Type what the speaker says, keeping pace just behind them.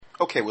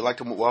Okay, we'd like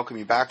to welcome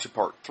you back to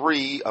part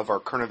 3 of our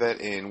current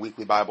event and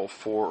weekly Bible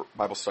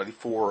study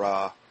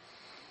for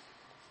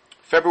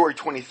February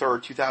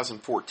 23rd,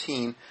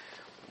 2014.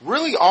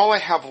 Really, all I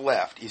have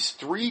left is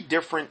 3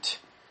 different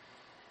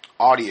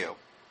audio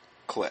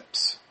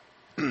clips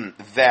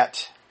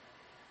that,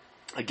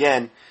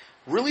 again,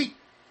 really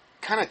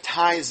kind of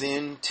ties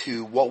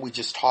into what we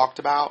just talked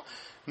about.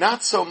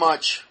 Not so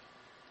much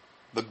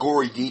the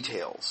gory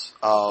details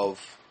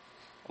of,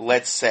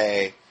 let's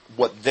say,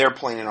 what they're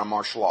planning on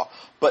martial law.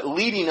 But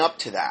leading up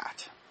to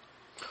that,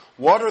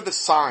 what are the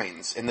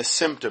signs and the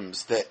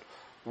symptoms that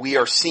we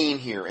are seeing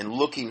here and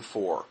looking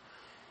for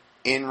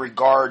in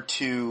regard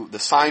to the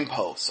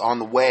signposts on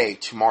the way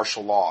to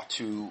martial law,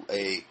 to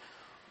a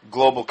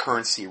global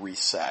currency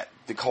reset,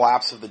 the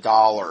collapse of the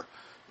dollar,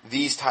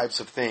 these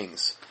types of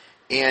things.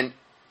 And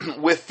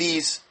with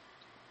these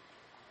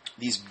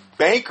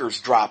bankers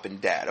dropping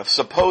dead, of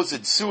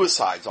supposed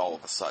suicides all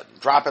of a sudden,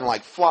 dropping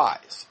like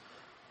flies.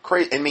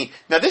 Crazy. I mean,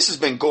 now this has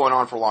been going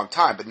on for a long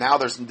time, but now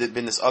there's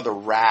been this other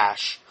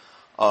rash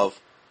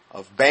of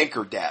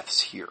banker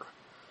deaths here.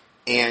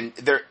 And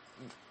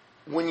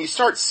when you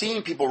start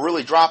seeing people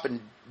really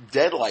dropping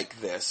dead like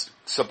this,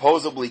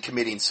 supposedly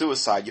committing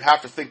suicide, you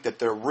have to think that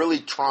they're really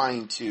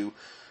trying to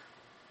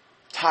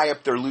tie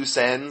up their loose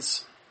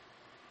ends.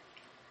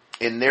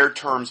 In their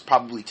terms,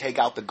 probably take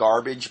out the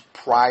garbage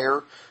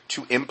prior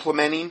to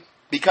implementing.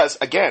 Because,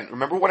 again,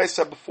 remember what I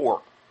said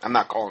before. I'm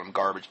not calling them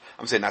garbage.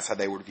 I'm saying that's how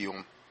they would view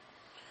them.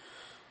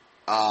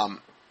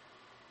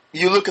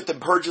 You look at the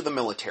purge of the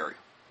military,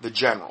 the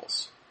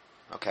generals,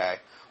 okay,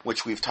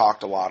 which we've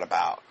talked a lot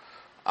about.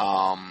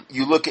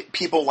 You look at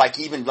people like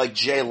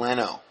Jay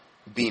Leno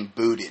being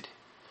booted.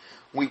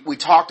 We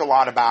talked a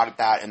lot about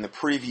that in the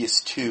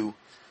previous two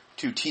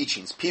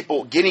teachings.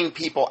 Getting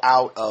people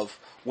out of,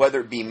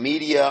 whether it be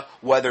media,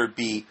 whether it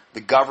be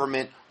the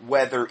government,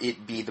 whether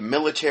it be the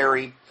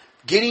military,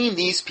 getting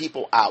these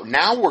people out.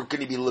 Now we're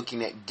going to be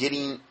looking at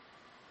getting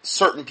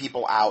certain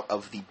people out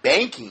of the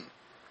banking,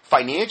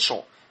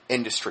 financial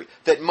industry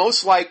that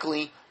most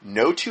likely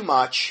know too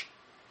much,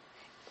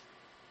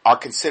 are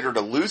considered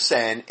a loose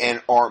end,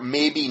 and are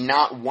maybe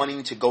not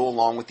wanting to go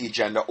along with the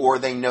agenda, or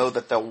they know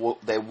that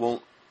they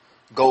won't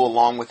go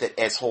along with it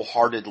as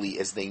wholeheartedly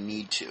as they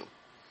need to.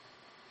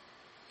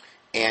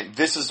 And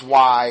this is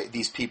why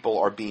these people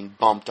are being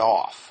bumped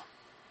off.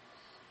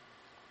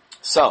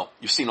 So,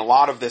 you've seen a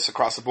lot of this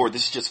across the board.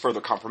 This is just further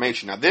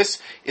confirmation. Now,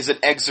 this is an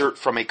excerpt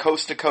from a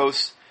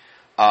coast-to-coast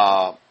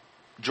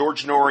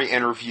George Noory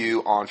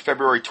interview on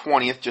February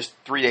 20th, just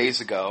 3 days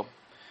ago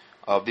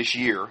of this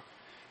year.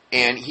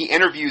 And he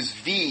interviews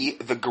V,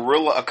 the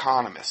guerrilla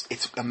economist.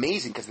 It's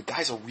amazing because the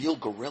guy's a real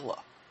gorilla.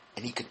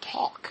 And he can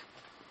talk.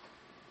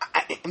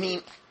 I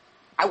mean,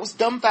 I was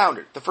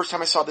dumbfounded the first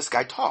time I saw this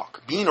guy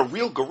talk, being a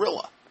real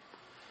gorilla.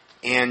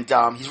 And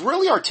he's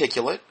really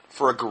articulate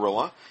for a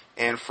gorilla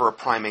and for a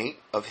primate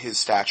of his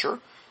stature.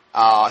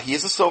 He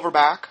is a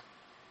silverback.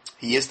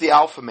 He is the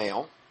alpha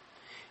male.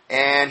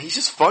 And he's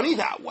just funny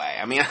that way.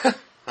 I mean,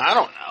 I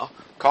don't know.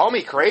 Call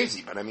me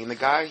crazy, but I mean, the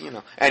guy,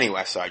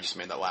 Anyway, sorry, I just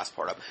made that last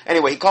part up.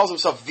 Anyway, he calls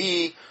himself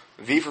V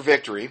for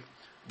Victory,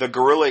 the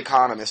guerrilla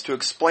economist, who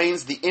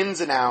explains the ins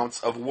and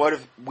outs of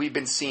what we've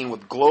been seeing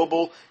with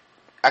global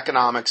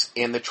economics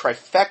and the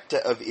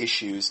trifecta of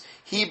issues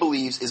he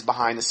believes is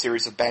behind the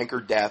series of banker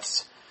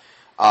deaths,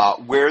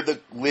 where the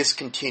list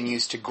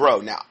continues to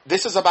grow. Now,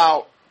 this is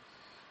about...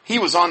 He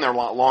was on there a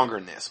lot longer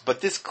than this, but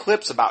this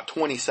clip's about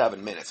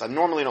 27 minutes. I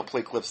normally don't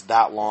play clips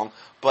that long,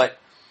 but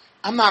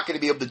I'm not going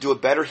to be able to do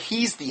it better.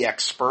 He's the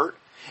expert,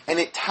 and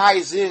it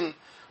ties in.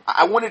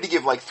 I wanted to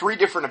give 3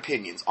 different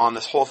opinions on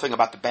this whole thing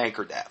about the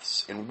banker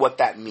deaths and what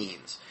that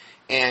means.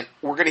 And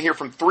we're going to hear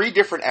from 3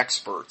 different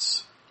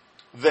experts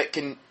that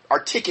can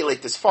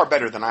articulate this far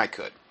better than I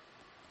could.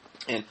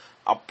 And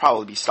I'll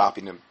probably be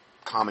stopping them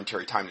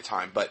commentary time to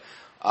time, but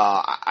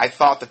I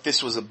thought that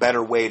this was a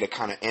better way to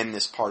kind of end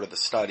this part of the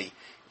study.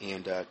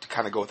 And to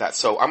kind of go with that.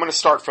 So I'm going to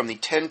start from the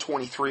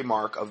 10:23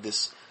 mark of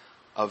this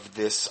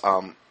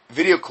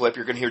video clip.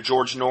 You're going to hear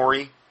George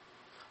Noory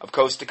of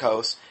Coast to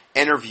Coast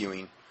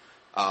interviewing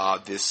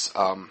this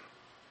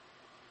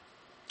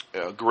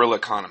guerrilla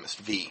economist,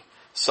 V.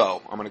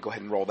 So I'm going to go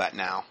ahead and roll that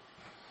now.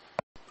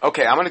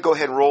 Okay, I'm going to go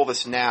ahead and roll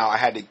this now. I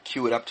had to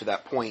cue it up to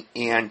that point.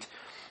 And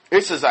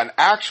this is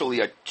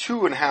actually a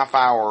 2.5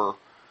 hour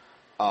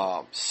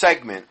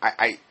segment.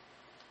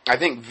 I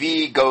think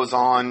V goes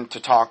on to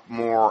talk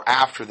more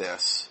after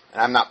this,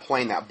 and I'm not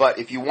playing that. But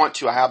if you want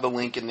to, I have the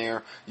link in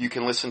there. You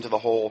can listen to the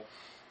whole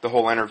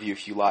interview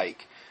if you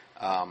like.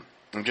 I'm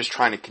just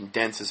trying to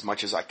condense as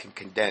much as I can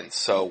condense.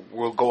 So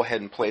we'll go ahead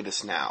and play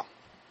this now.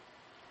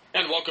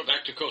 And welcome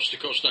back to Coast.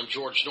 I'm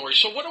George Noory.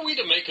 So what are we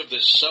to make of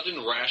this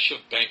sudden rash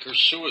of banker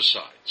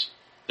suicides?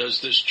 Does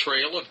this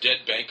trail of dead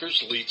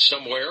bankers lead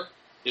somewhere?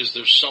 Is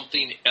there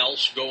something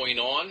else going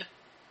on?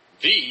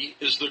 V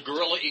is the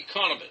guerrilla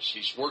economist.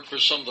 He's worked for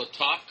some of the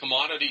top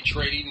commodity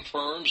trading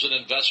firms and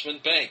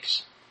investment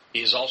banks. He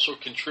has also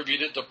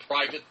contributed to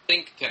private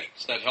think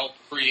tanks that help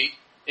create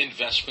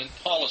investment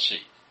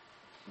policy.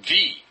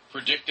 V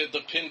predicted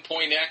the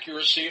pinpoint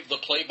accuracy of the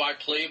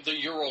play-by-play of the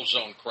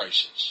Eurozone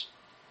crisis.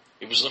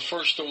 He was the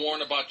first to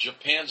warn about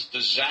Japan's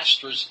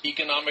disastrous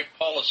economic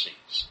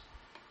policies.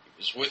 He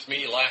was with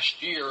me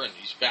last year, and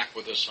he's back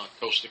with us on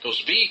Coast to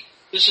Coast. V,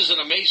 this is an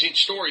amazing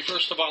story.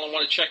 First of all, I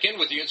want to check in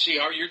with you and see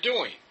how you're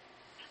doing.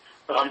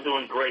 I'm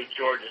doing great,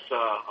 George.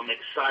 I'm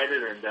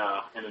excited and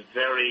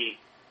very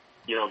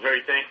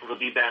thankful to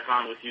be back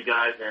on with you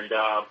guys. And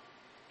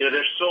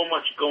there's so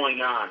much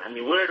going on. I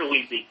mean, where do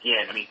we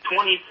begin? I mean,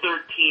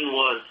 2013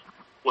 was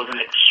an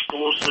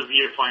explosive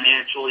year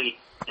financially,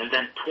 and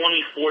then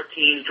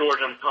 2014, George,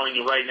 I'm telling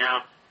you right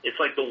now, it's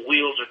like the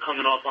wheels are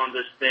coming off on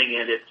this thing,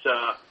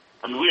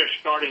 and we are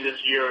starting this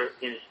year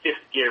in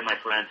fifth gear, my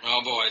friend.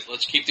 Oh, boys,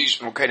 let's keep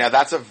these. Okay, now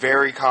that's a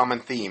very common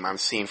theme I'm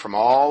seeing from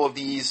all of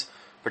these,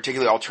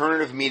 particularly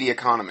alternative media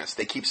economists.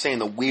 They keep saying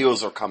the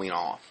wheels are coming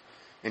off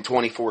in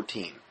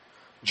 2014.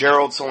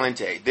 Gerald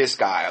Celente, this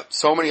guy,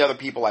 so many other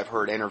people I've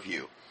heard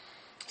interview,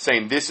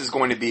 saying this is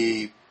going to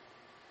be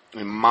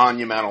a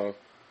monumental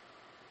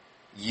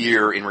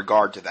year in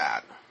regard to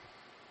that.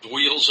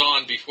 Wheels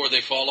on before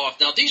they fall off.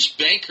 Now, these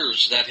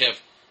bankers that have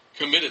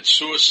committed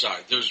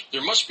suicide,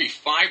 there must be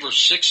 5 or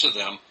 6 of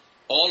them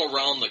all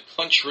around the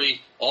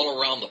country, all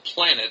around the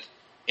planet,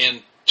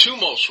 and 2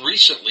 most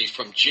recently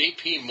from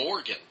J.P.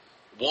 Morgan,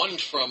 one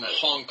from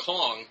Hong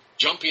Kong,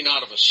 jumping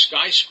out of a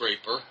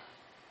skyscraper.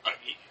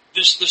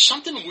 There's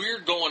something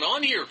weird going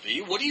on here,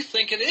 V. What do you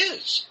think it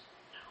is?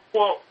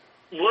 Well,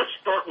 let's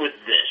start with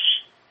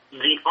this.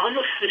 The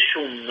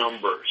unofficial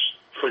numbers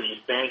for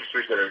these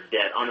banksters that are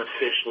dead,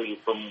 unofficially,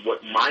 from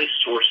what my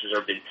sources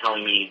have been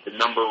telling me, the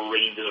number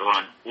ranges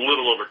around a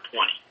little over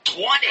 20.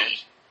 20?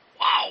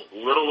 Wow. A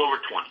little over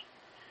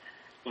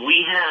 20.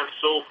 We have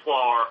so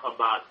far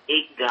about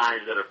 8 guys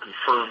that are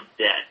confirmed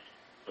dead.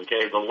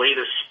 Okay, the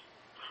latest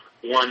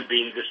one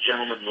being this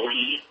gentleman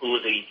Lee, who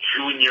is a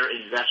junior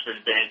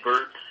investment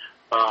banker,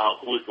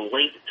 who is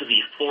linked to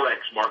the Forex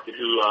market,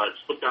 who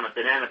slipped on a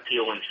banana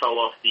peel and fell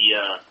off the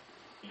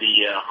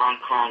Hong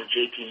Kong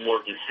J.P.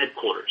 Morgan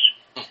headquarters.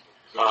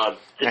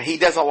 Now, he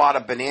does a lot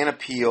of banana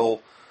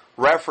peel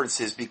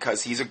references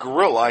because he's a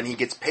gorilla and he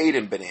gets paid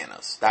in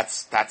bananas.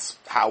 That's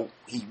how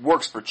he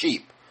works for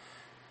cheap.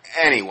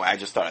 Anyway, I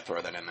just thought I'd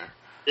throw that in there.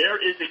 There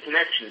is a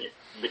connection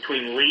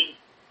between Lee,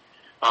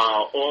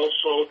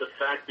 also the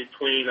fact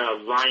between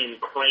Ryan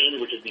Crane,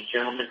 which is the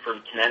gentleman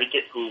from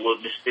Connecticut who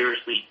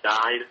mysteriously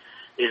died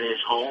in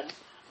his home,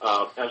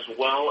 as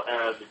well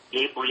as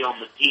Gabriel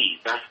McGee.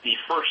 That's the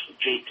first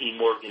J.P.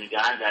 Morgan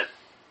guy that,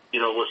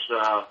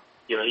 was...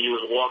 he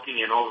was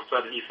walking and all of a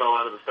sudden he fell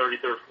out of the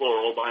 33rd floor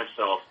all by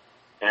himself.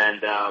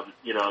 And,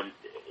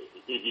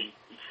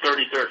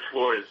 33rd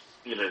floor is,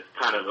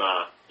 kind of,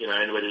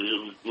 anybody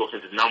who looks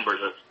into numbers,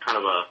 that's kind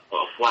of a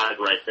flag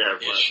right there.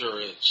 It sure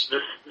is.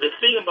 The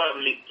thing about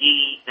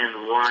McGee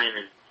and Ryan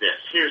is this.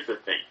 Here's the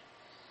thing.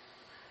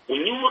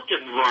 When you look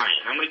at Ryan,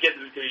 I'm going to get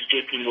into these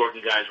J.P.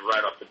 Morgan guys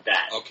right off the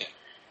bat. Okay.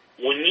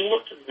 When you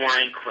look at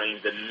Ryan Crane,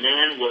 the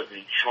man was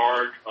in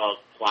charge of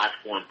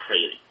platform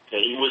trading.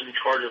 Okay, he was in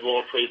charge of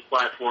all trade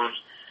platforms.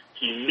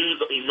 He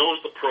knows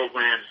the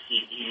programs.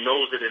 He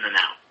knows it in and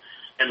out.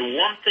 And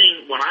one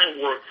thing, when I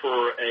worked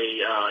for a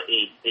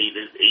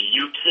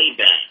UK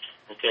bank,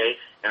 okay,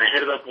 and I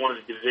headed up one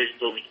of the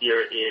divisions over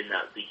here in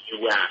the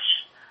U.S.,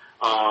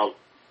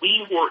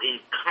 we were in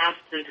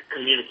constant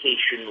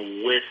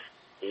communication with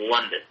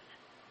London.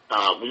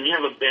 When you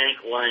have a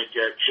bank like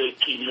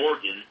J.P.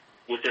 Morgan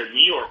with their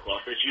New York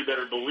office, you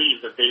better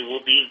believe that they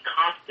will be in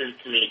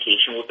constant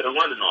communication with their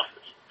London office.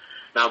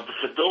 Now,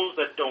 for those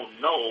that don't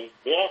know,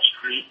 Wall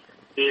Street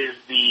is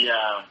the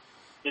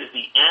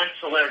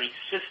ancillary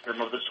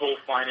system of this whole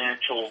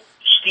financial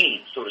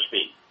scheme, so to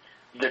speak.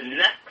 The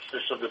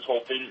nexus of this whole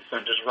thing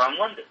centers around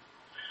London.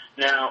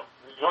 Now,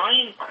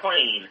 Ryan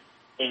Crane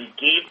and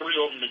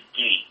Gabriel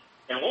McGee,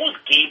 and what was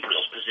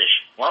Gabriel's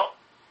position? Well,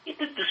 he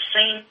did the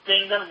same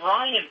thing that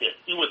Ryan did.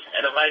 He was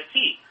head of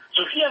IT.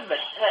 So if you have the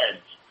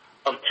heads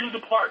of 2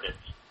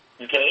 departments,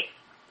 okay,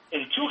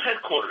 in 2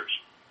 headquarters,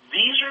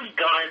 these are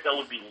guys that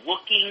will be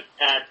looking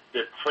at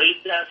the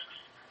trade desks,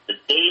 the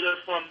data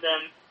from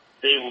them.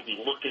 They will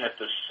be looking at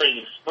the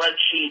same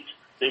spreadsheets.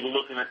 They were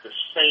looking at the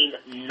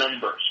same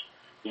numbers.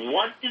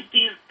 What did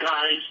these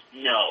guys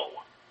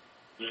know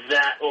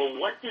or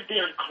what did they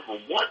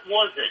uncover? What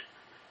was it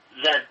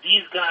that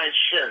these guys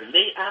shared? And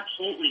they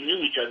absolutely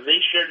knew each other. They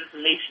shared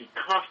information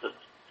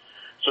constantly.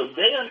 So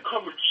they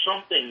uncovered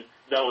something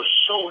that was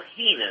so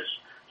heinous,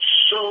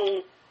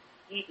 so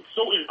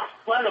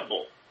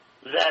incredible,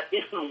 that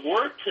if it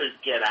were to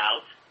get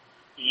out,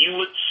 you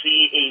would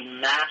see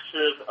a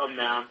massive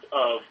amount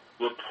of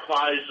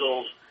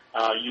reprisals.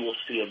 You will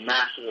see a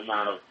massive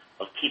amount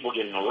of people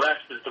getting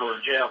arrested, thrown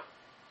in jail.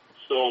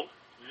 So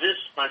this,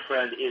 my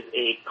friend, is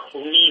a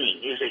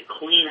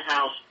clean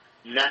house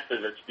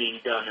method that's being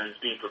done and is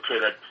being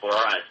portrayed right before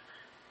our eyes.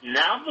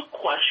 Now the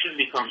question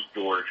becomes,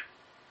 George,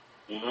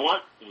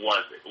 what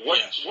was it?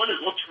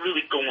 What's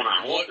really going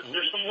on?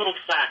 There's some little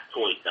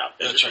factoids out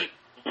there. That's right.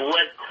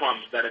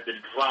 Breadcrumbs that have been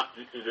dropped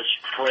into this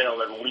trail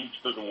that leads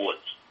to the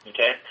woods.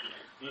 Okay?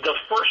 The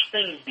first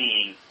thing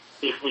being,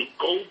 if we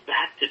go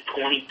back to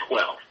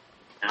 2012,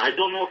 and I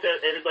don't know if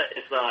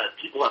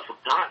people have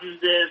forgotten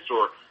this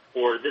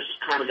or this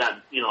kind of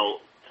got,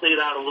 played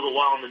out a little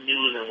while in the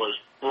news and was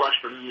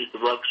brushed underneath the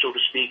rug, so to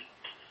speak.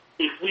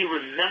 If we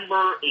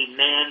remember a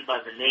man by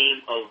the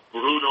name of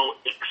Bruno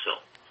Ixel,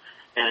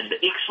 and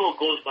Ixel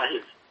goes by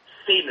his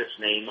famous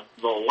name,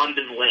 the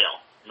London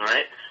Whale, all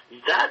right?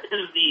 That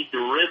is the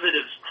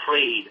derivatives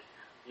trade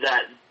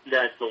that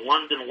the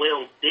London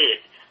Whale did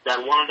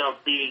that wound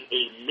up being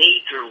a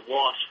major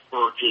loss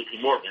for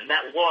J.P. Morgan.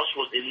 That loss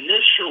was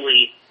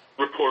initially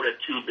reported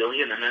at $2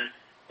 billion, and then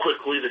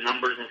quickly the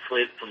numbers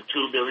inflated from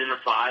 $2 billion to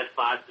 $5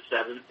 to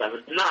 $7,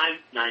 $7 to $9, $9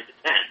 to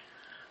 $10.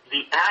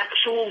 The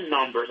actual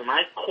numbers, and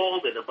I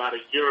called it about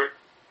a year,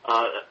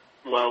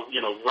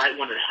 right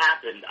when it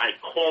happened, I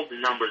called the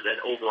numbers at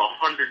over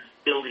 $100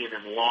 billion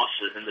in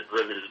losses in the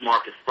derivatives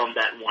market from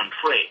that one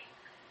trade.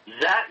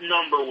 That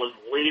number was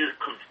later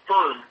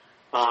confirmed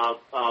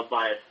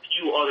by a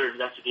few other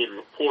investigative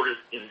reporters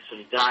and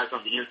some guys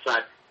on the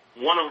inside,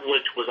 one of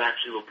which was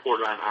actually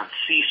reported on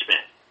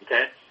C-SPAN.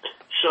 Okay,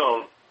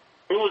 so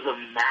it was a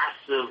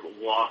massive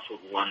loss with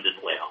London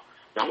Whale.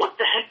 Now, what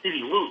the heck did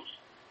he lose?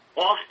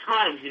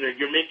 Oftentimes,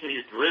 you're making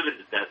these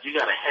derivative bets, you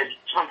got to hedge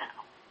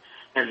somehow.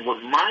 And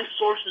what my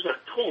sources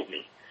have told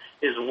me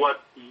is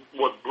what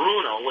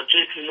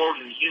J.P.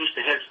 Morgan used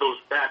to hedge those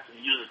bets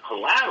and use as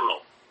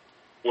collateral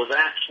was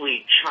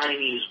actually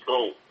Chinese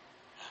gold.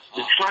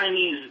 The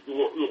Chinese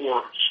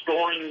were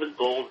storing the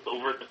gold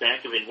over at the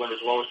Bank of England as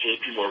well as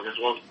J.P. Morgan, as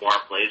well as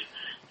Barclays,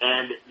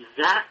 and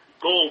that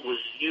gold was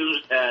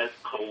used as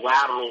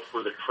collateral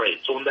for the trade.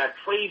 So when that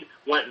trade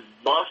went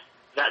bust,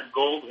 that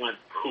gold went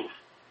poof.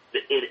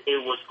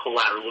 It was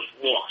collateral, it was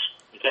lost.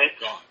 Okay?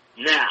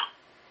 Now,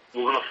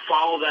 we're going to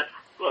follow that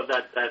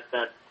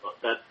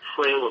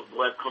trail of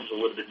breadcrumbs a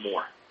little bit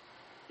more.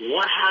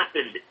 What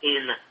happened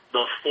in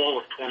the fall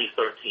of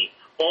 2013?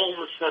 All of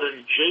a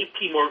sudden,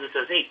 J.P. Morgan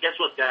says, hey, guess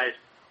what, guys?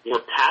 We're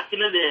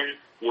packing it in.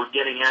 We're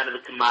getting out of the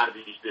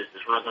commodities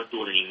business. We're not going to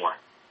do it anymore.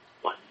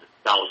 Well,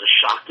 that was a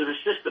shock to the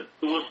system.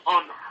 It was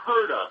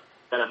unheard of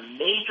that a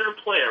major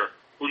player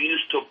who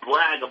used to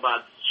brag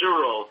about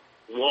zero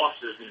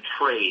losses in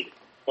trade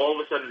all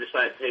of a sudden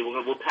decides, hey,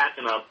 we're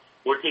packing up.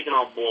 We're taking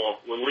our ball.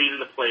 We're leaving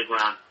the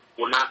playground.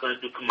 We're not going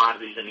to do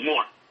commodities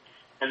anymore.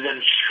 And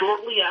then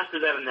shortly after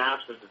that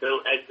announcement that they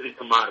were exiting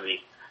commodities,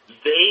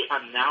 they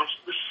announced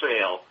the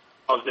sale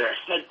of their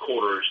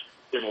headquarters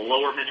in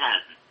Lower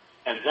Manhattan.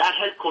 And that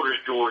headquarters,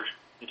 George,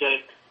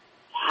 okay,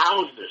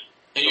 houses.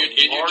 And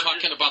you're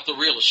talking about the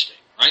real estate,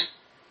 right?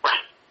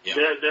 Right. Yeah.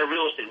 Their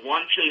real estate,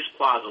 One Chase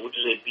Plaza, which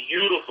is a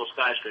beautiful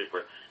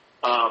skyscraper.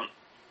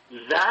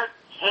 That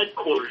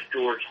headquarters,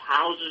 George,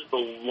 houses the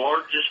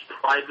largest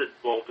private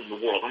vault in the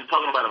world. I'm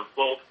talking about a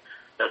vault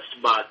that's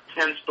about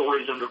 10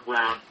 stories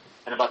underground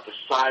and about the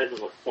size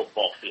of a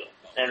football field.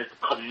 And it's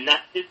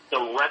connected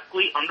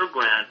directly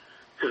underground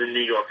to the New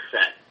York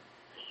Fed.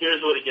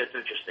 Here's what it gets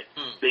interesting.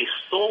 They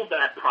sold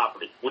that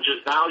property, which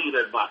is valued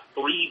at about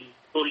 $3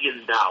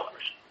 billion.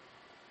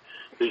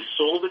 They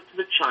sold it to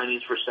the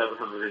Chinese for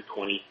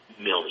 $720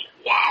 million.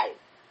 Wow.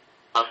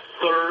 A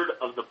third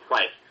of the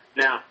price.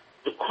 Now,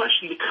 the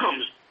question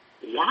becomes,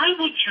 why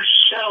would you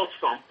sell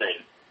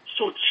something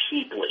so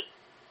cheaply?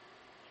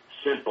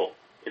 Simple.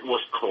 It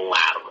was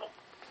collateral.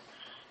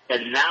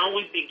 And now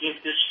we begin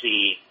to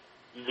see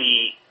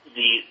the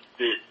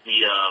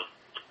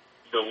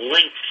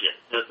links,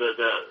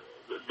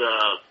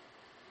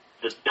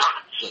 the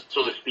dots,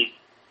 so to speak,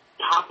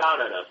 pop out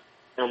at us,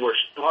 and we're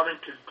starting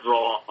to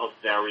draw a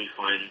very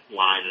fine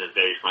line and a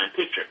very fine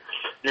picture.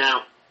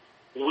 Now,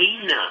 we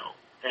know,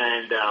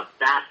 and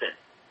BaFin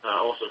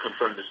also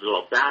confirmed this as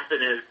well.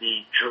 BaFin is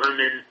the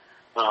German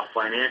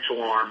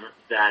financial arm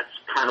that's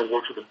kind of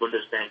works with the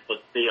Bundesbank,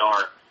 but they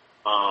are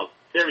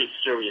very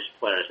serious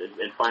players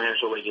in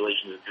financial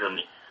regulations in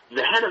Germany.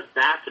 The head of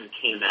BaFin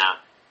came out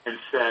and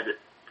said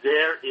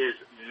there is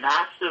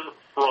massive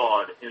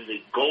fraud in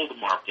the gold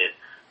market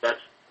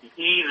that's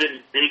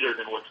even bigger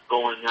than what's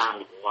going on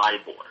with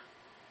LIBOR.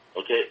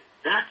 Okay?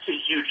 That's a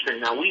huge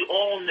thing. Now, we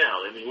all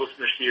know, I mean,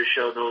 listeners to your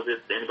show know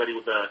that anybody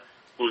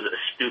who's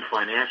astute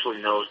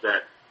financially knows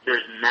that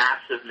there's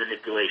massive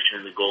manipulation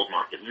in the gold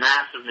market,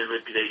 massive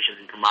manipulations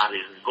in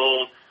commodities in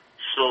gold,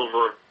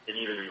 silver, and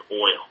even in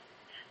oil.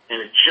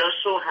 And it just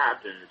so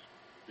happens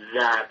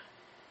that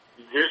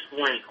this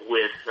link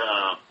with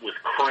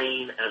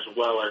Crane as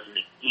well as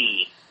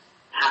McGee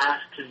has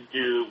to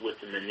do with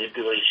the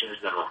manipulations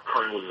that are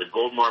occurring within the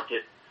gold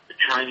market, the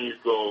Chinese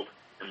gold,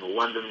 and the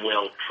London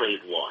Whale trade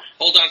loss.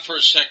 Hold on for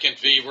a second,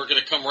 V. We're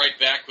going to come right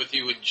back with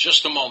you in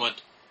just a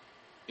moment.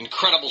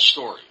 Incredible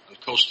story on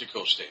Coast to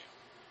Coast AM.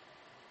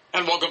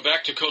 And welcome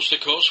back to Coast.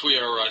 We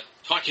are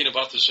talking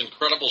about this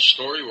incredible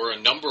story where a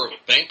number of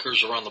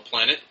bankers around the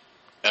planet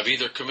have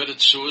either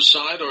committed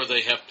suicide or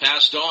they have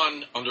passed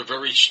on under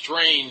very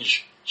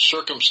strange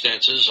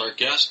circumstances. Our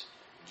guest,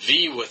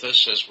 V, with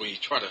us as we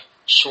try to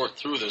sort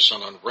through this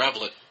and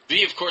unravel it.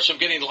 V, of course, I'm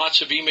getting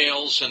lots of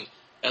emails, and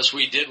as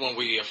we did when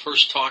we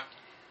first talked,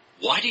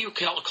 why do you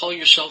call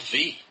yourself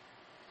V?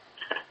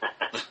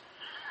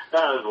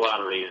 There's a lot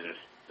of reasons.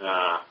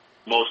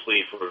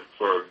 Mostly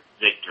for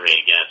victory,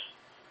 I guess.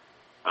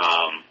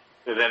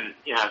 And then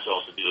it has to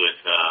also do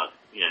with a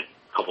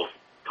couple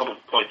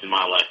points in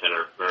my life that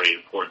are very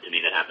important to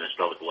me that happen to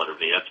start with the letter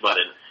V. That's about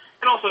it.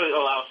 And also it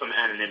allows some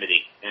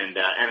anonymity, and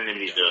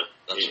anonymity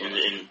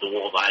in the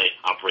world I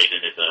operate in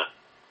is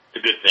a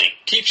good thing.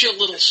 Keeps you a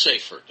little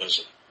safer,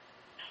 doesn't it?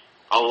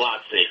 A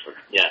lot safer,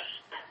 yes.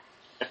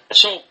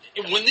 So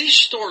when these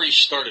stories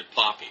started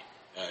popping,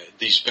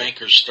 these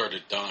bankers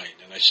started dying,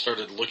 and I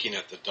started looking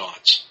at the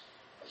dots.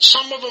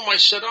 Some of them I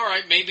said, all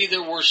right, maybe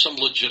there were some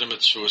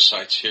legitimate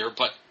suicides here,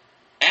 but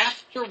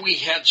after we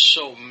had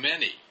so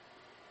many,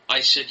 I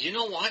said, you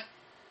know what?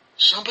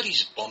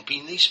 Somebody's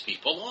bumping these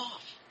people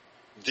off.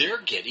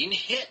 They're getting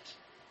hit.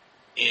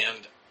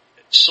 And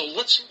so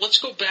let's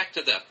go back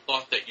to that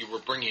thought that you were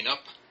bringing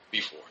up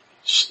before,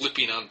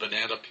 slipping on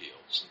banana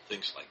peels and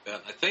things like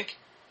that.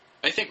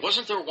 I think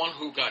wasn't there one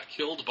who got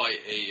killed by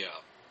a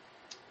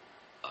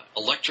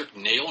electric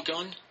nail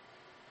gun?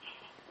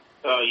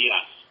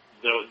 Yes.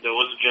 There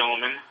was a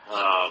gentleman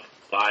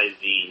by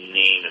the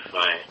name,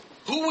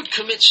 Who would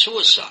commit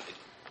suicide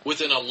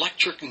with an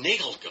electric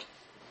nail gun?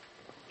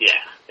 Yeah,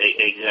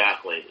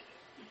 exactly.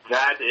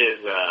 That's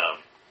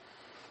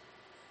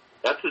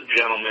a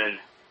gentleman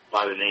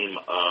by the name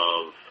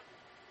of,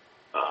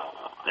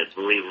 I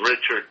believe,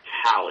 Richard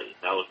Talley.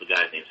 That was the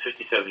guy's name.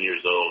 57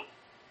 years old.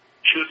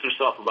 Shoots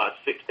himself about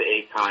 6 to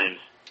 8 times.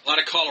 Out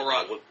of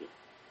Colorado.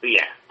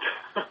 Yeah.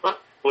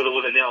 with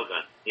a nail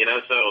gun,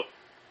 so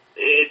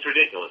it's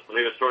ridiculous. I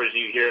mean, the stories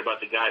you hear about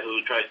the guy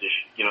who tries to,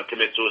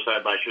 commit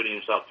suicide by shooting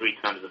himself 3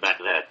 times in the back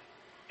of the head.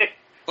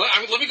 Well,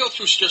 let me go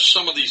through just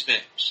some of these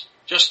names.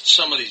 Just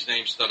some of these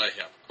names that I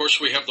have. Of course,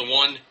 we have the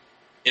one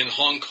in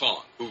Hong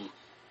Kong who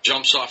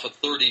jumps off a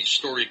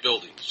 30-story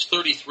building. He's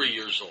 33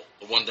 years old,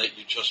 the one that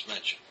you just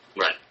mentioned.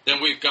 Right.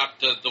 Then we've got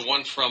the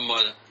one from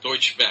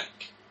Deutsche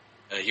Bank.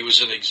 He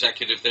was an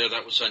executive there.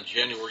 That was on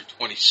January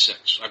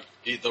 26th.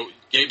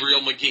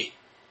 Gabriel McGee,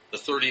 the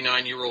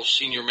 39-year-old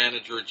senior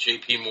manager at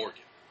J.P.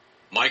 Morgan.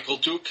 Michael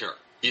Duker,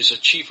 he's a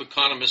chief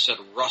economist at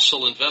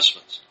Russell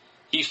Investments.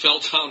 He fell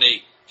down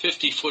a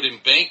 50-foot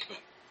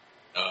embankment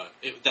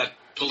that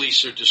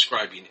police are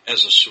describing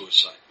as a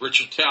suicide.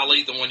 Richard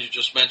Talley, the one you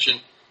just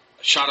mentioned,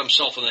 shot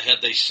himself in the head,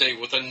 they say,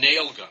 with a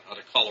nail gun out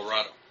of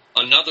Colorado.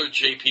 Another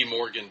J.P.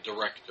 Morgan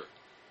director,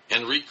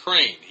 Henry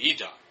Crane, he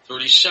died,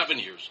 37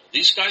 years old.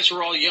 These guys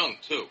are all young,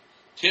 too.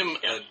 Tim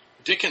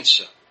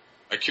Dickinson,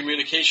 a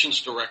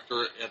communications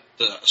director at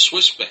the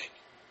Swiss Bank,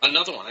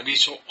 another one. I mean,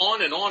 so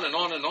on and on and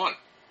on and on.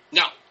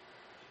 Now,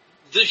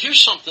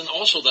 here's something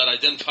also that I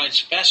then find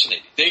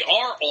fascinating. They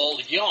are all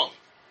young.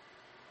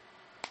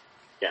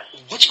 Yes.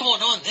 What's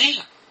going on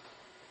there?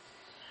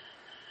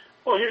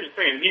 Well, here's the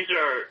thing. These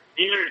are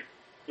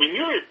when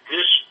you're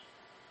this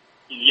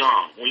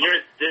young, when you're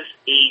at this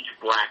age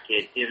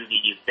bracket in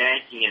the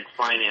banking and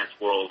finance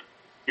world,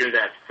 you're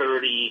that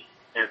 30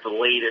 and at the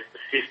latest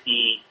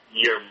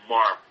 50-year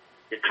mark.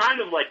 You're kind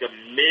of like a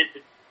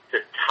mid to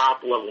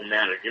top level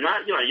manager. You're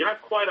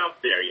not quite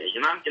up there yet.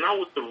 You're not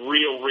with the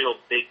real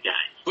big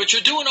guys. But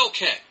you're doing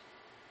okay.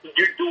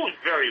 You're doing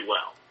very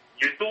well.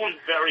 You're doing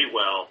very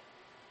well.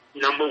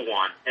 Number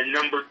one. And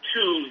number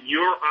two,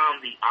 you're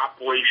on the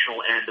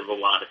operational end of a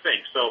lot of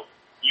things. So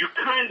you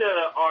kind of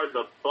are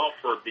the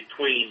buffer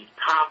between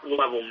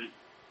top-level,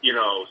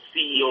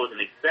 CEOs and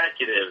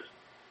executives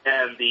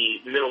and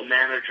the middle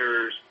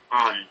managers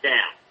on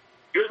down.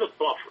 You're the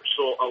buffer.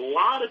 So a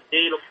lot of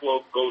data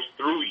flow goes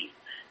through you,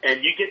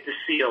 and you get to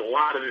see a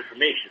lot of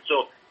information.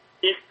 So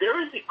if there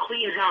is a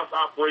clean house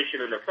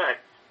operation in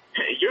effect,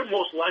 you're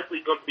most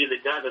likely going to be the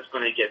guy that's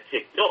going to get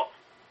ticked off.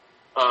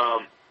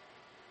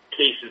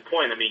 Case in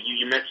point, I mean,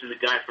 you mentioned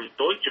the guy from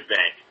Deutsche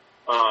Bank,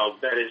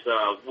 that is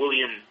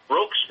William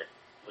Brooksmith,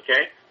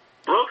 okay?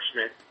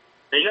 Brooksmith,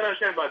 now you got to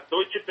understand about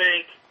Deutsche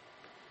Bank,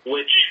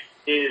 which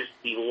is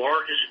the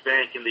largest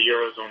bank in the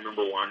Eurozone,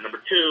 number one.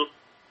 Number two,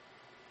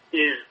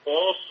 is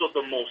also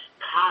the most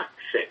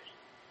toxic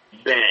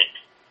bank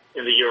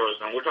in the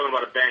Eurozone. We're talking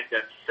about a bank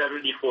that's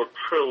 $74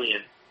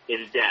 trillion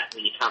in debt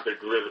when you count their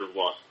derivative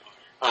losses.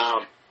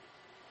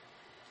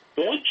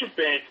 Deutsche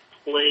Bank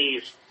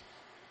plays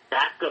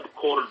backup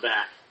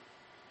quarterback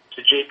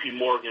to J.P.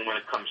 Morgan when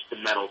it comes to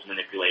metals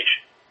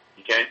manipulation.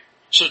 Okay?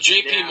 So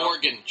J.P.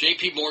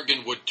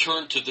 Morgan would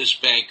turn to this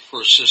bank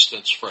for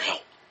assistance, for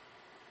help.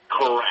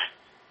 Correct.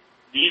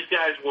 These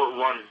guys were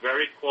run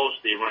very close.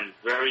 They run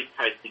very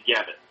tight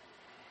together.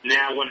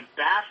 Now, when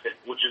BaFin,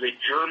 which is a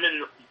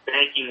German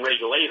banking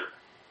regulator,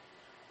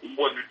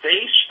 when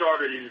they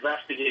started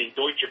investigating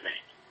Deutsche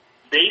Bank,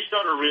 they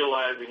started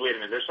realizing, wait a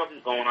minute, there's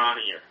something going on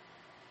here.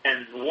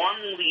 And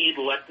one lead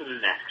led to the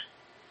next.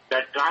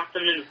 That got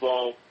them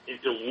involved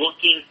into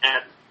looking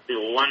at the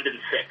London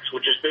Fix,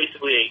 which is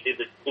basically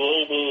a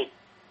global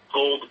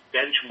gold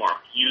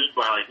benchmark used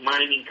by like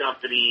mining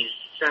companies,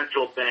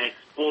 central banks,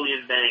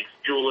 bullion banks,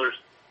 jewelers,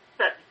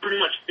 that pretty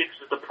much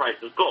fixes the price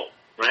of gold,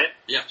 right?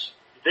 Yes.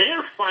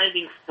 They're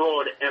finding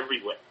fraud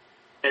everywhere.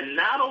 And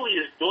not only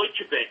is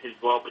Deutsche Bank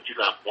involved, but you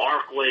got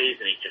Barclays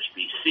and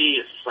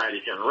HSBC and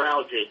Societe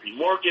Generale, JP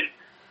Morgan.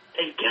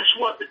 And guess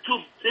what? The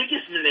two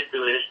biggest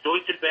manipulators,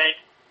 Deutsche Bank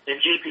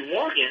and JP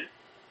Morgan,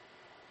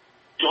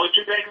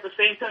 Deutsche Bank at the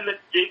same time that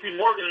JP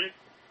Morgan,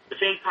 the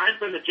same time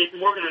frame that JP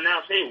Morgan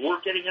announced, hey, we're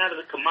getting out of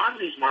the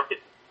commodities market,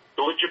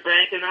 Deutsche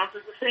Bank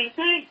announces the same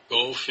thing.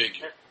 Go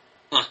figure.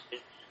 Huh.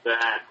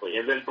 Exactly.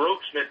 And then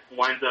Brooksmith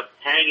winds up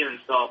hanging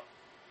himself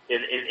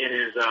in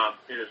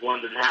his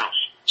London house.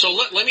 So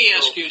let me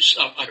ask you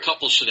a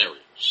couple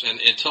scenarios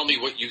and tell me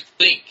what you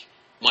think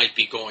might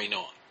be going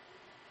on.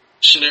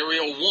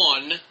 Scenario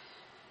one,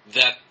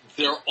 that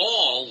they're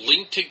all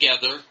linked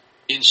together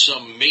in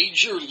some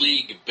major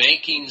league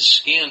banking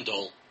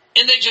scandal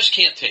and they just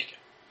can't take it,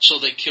 so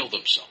they kill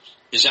themselves.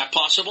 Is that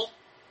possible?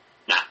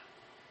 Nah.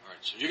 All right,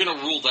 so you're going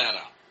to rule that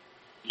out.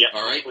 Yep,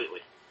 all right?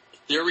 Completely.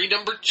 Theory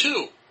number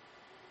two,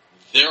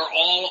 they're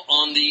all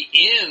on the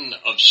end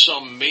of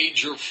some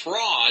major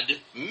fraud,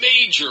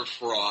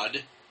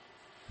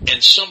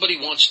 and somebody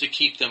wants to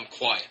keep them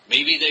quiet.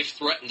 Maybe they've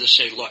threatened to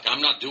say, look,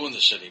 I'm not doing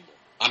this anymore.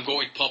 I'm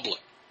going public.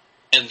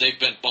 And they've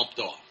been bumped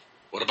off.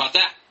 What about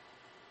that?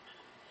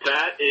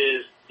 That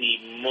is the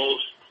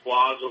most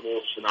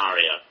plausible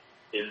scenario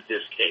in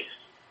this case.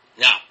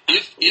 Now,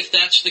 if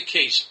that's the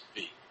case,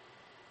 B,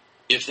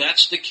 if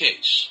that's the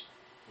case,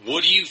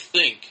 what do you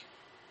think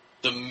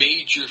the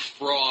major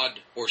fraud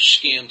or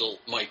scandal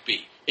might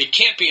be? It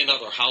can't be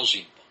another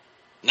housing bubble.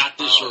 Not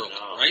this early,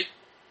 no. Right?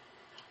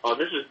 Oh,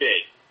 this is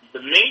big.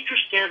 The major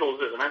scandal is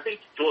this, and I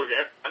think, George,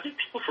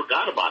 people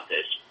forgot about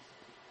this.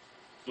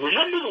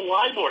 Remember the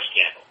LIBOR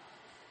scandal?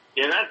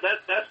 Yeah,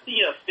 that's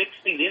the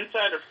fixing, the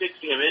insider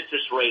fixing of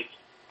interest rates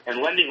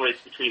and lending rates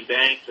between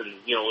banks, and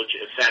which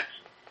affects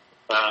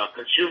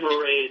consumer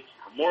rates,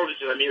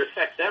 mortgages. I mean, it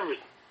affects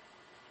everything.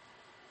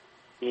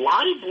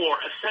 LIBOR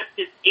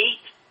affected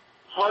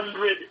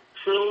 $800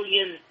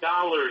 trillion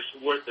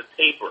worth of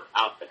paper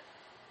out there.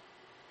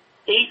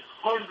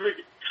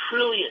 $800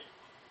 trillion.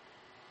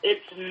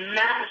 It's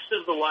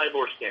massive, the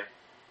LIBOR scandal.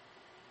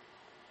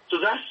 So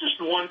that's just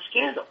one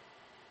scandal.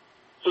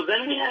 So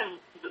then we have,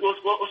 let's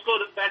go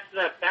back to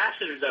that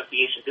Basset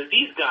investigation, because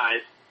these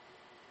guys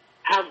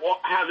have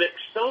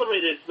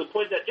accelerated to the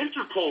point that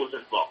Interpol is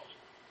involved.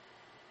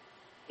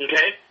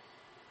 Okay?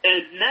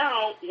 And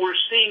now we're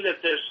seeing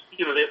that there's,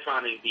 they're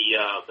finding the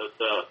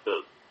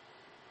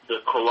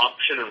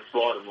corruption and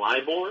fraud in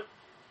LIBOR,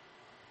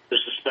 the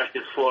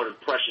suspected fraud in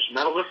precious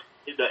metals,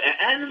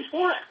 and in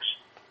Forex.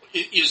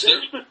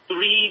 There's the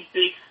three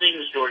big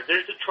things, George.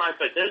 There's the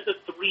trifecta. There's the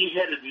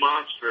three-headed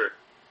monster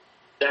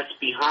that's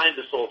behind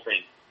this whole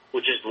thing,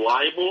 which is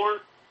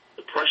LIBOR,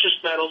 the precious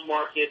metals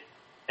market,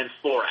 and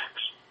Forex.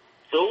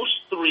 Those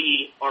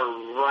three are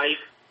rife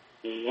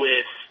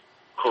with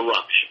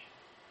corruption.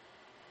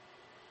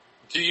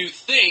 Do you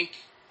think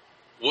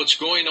what's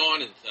going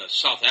on in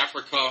South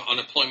Africa,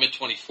 unemployment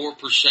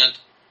 24%,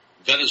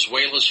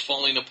 Venezuela's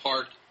falling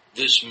apart,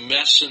 this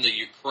mess in the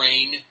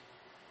Ukraine,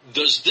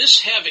 does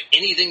this have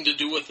anything to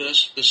do with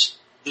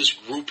this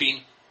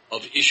grouping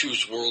of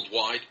issues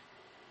worldwide?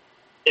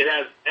 It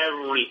has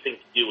everything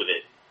to do with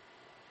it.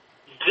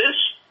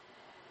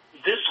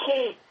 This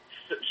whole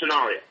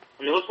scenario,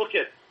 I mean, let's look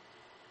at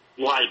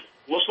LIBOR.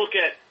 Let's look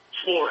at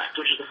Forex,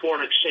 which is the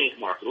foreign exchange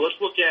market. Let's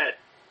look at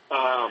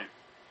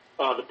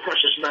the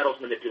precious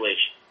metals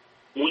manipulation.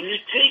 When you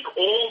take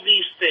all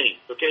these things,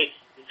 okay,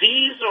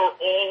 these are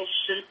all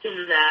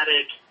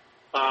symptomatic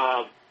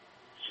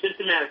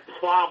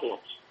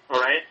problems, all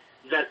right,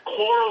 that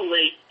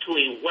correlate to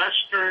a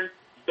Western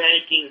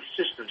banking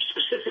system,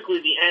 specifically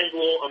the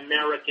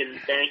Anglo-American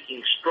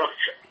banking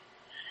structure.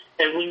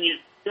 And when you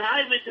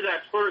dive into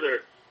that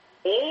further,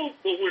 all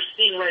what we're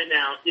seeing right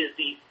now is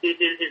a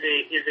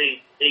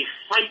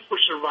fight for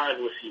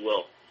survival, if you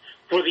will,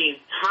 for the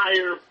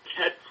entire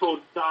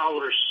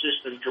petrodollar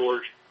system,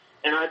 George.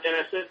 And I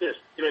said this,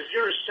 if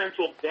you're a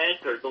central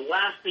banker, the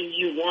last thing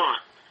you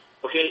want,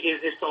 okay,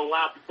 is to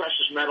allow the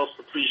precious metals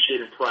to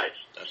appreciate in price.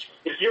 That's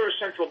right. If you're a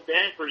central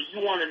banker,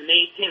 you want to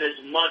maintain as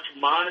much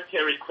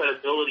monetary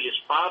credibility as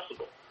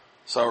possible.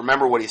 So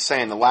remember what he's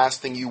saying. The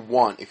last thing you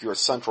want if you're a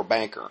central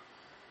banker,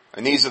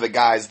 and these are the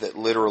guys that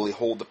literally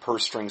hold the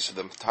purse strings to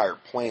the entire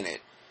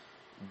planet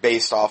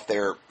based off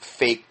their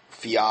fake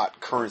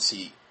fiat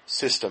currency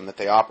system that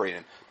they operate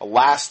in. The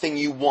last thing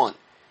you want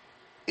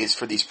is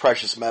for these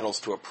precious metals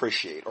to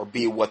appreciate or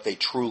be what they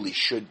truly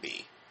should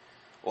be,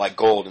 like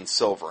gold and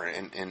silver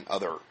and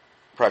other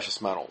precious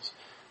metals.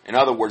 In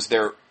other words,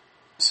 they're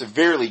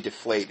severely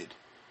deflated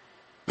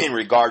in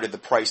regard to the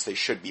price they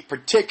should be,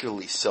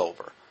 particularly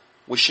silver,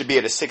 which should be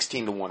at a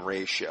 16-to-1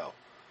 ratio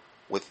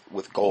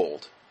with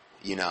gold.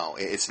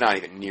 It's not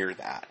even near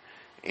that.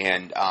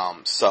 And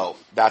so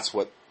that's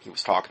what he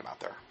was talking about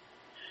there.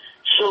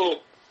 So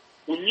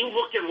when you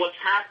look at what's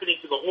happening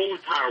to the whole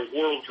entire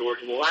world,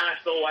 George, in the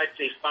last, I'd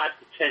say 5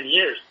 to 10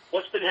 years,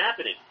 what's been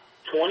happening?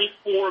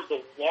 24 of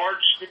the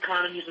largest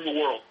economies in the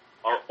world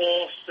are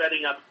all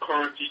setting up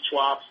currency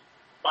swaps,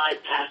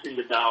 bypassing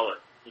the dollar.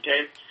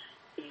 Okay?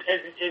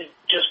 And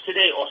just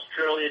today,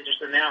 Australia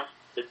just announced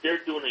that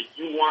they're doing a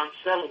yuan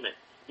settlement,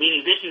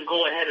 meaning they can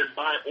go ahead and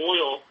buy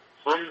oil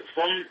from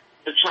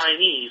the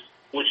Chinese,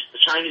 which the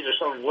Chinese are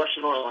selling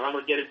Russian oil, and I'm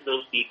going to get into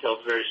those details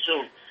very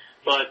soon.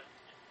 But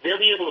they'll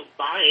be able to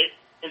buy it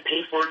and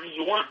pay for it in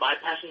yuan,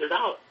 bypassing the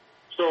dollar.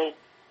 So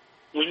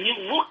when you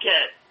look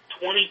at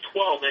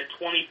 2012 and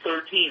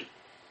 2013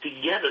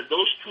 together,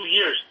 those 2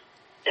 years,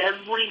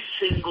 every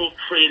single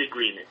trade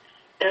agreement,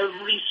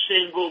 every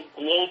single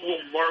global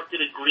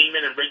market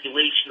agreement and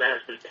regulation that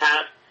has been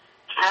passed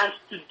has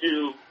to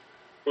do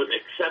with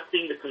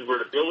accepting the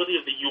convertibility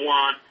of the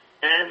yuan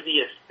and the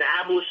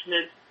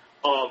establishment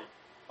of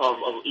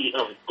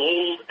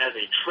gold as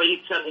a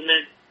trade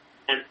settlement,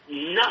 and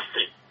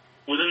nothing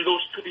within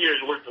those 2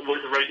 years worth of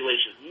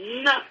regulations,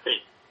 nothing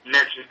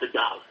mentions the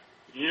dollar.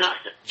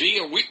 Nothing.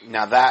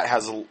 Now that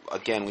has,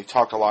 again, we've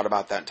talked a lot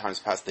about that in times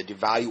past, the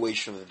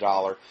devaluation of the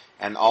dollar,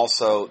 and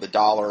also the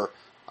dollar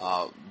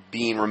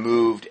being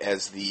removed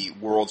as the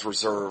world's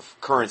reserve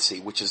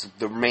currency, which is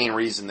the main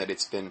reason that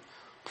it's been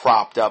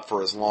propped up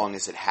for as long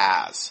as it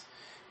has.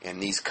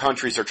 And these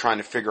countries are trying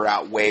to figure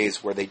out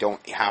ways where they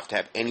don't have to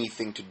have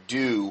anything to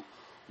do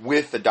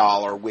with the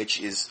dollar, which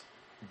is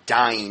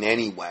dying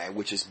anyway,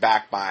 which is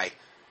backed by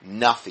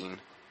nothing,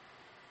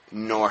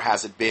 nor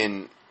has it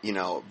been,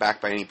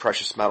 backed by any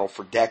precious metal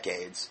for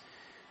decades.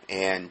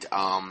 And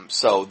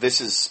so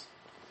this is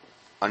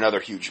another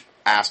huge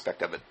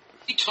aspect of it.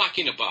 Are you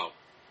talking about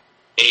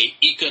a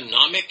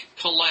economic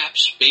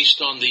collapse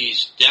based on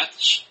these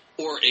deaths,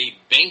 or a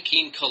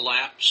banking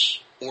collapse,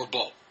 or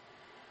both?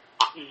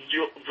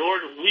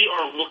 George, we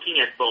are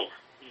looking at both.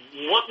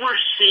 What we're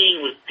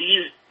seeing with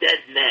these dead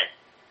men,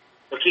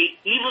 okay,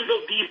 even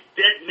though these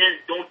dead men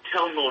don't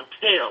tell no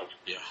tales,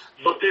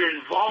 but their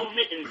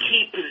involvement in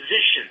key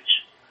positions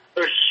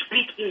are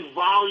speaking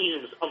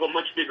volumes of a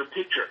much bigger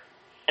picture.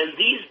 And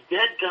these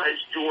dead guys,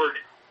 George,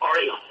 are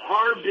a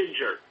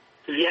harbinger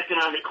to the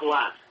economic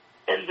collapse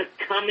and the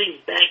coming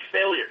bank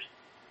failures.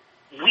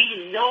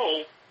 We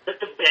know that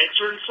the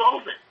banks are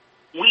insolvent.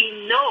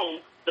 We know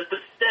that the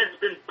Fed's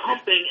been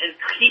pumping and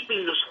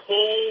keeping this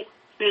whole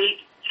big,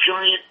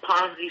 giant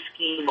Ponzi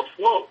scheme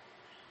afloat.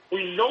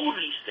 We know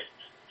these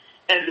things.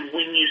 And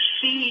when you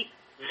see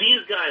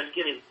these guys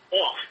getting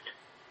offed,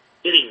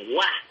 getting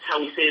whacked, how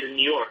we say it in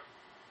New York,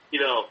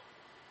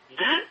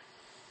 that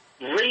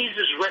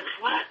raises red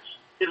flags.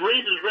 It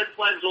raises red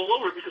flags all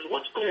over, because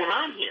what's going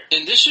on here?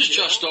 And this is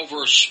just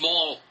over a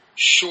small,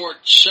 short,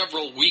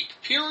 several-week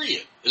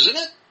period, isn't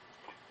it?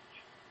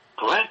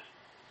 Correct.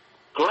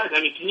 I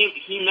mean, can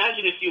you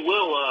imagine, if you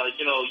will,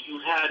 you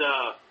had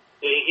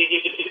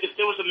if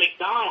there was a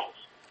McDonald's,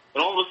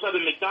 and all of a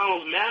sudden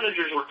McDonald's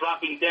managers were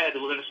dropping dead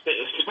within a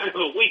span of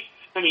a week.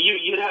 I mean,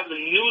 you'd have the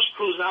news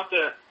crews out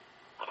there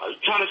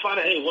trying to find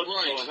out, hey, what's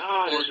going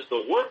on? Is it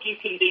the working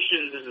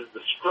conditions? Is it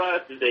the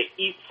stress? Did they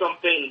eat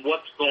something?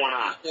 What's going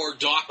on? Or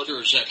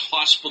doctors at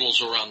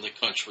hospitals around the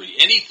country.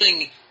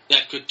 Anything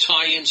that could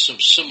tie in some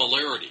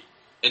similarity.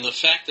 And the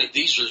fact that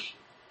these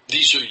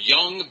are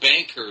young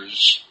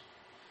bankers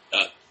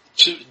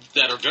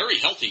that are very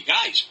healthy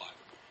guys, by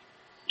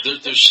the way.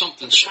 There's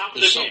something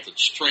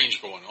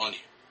strange going on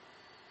here.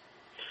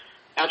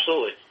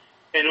 Absolutely.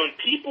 And when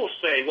people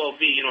say, well,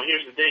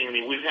 here's the thing. I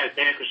mean, we've had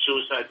banker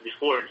suicides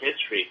before in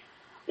history.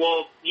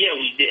 Well, yeah,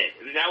 we did.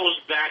 And that was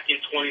back in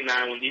 29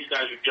 when these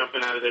guys were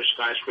jumping out of their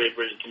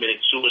skyscrapers and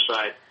committing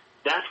suicide.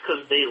 That's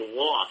because they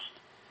lost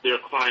their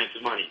clients'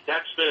 money.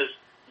 That's because,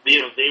 they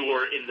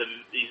were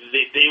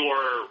they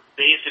were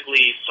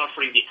basically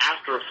suffering the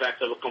after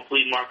effects of a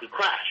complete market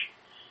crash.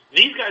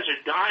 These guys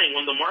are dying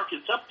when the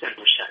market's up 10%.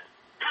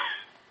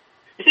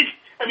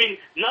 I mean,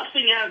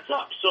 nothing adds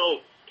up.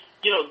 So,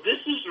 this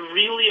is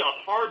really a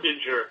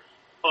harbinger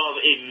of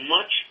a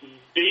much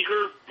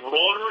bigger,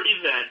 broader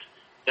event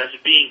that's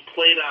being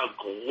played out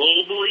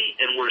globally,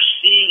 and we're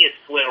seeing it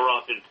flare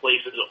up in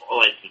places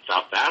like in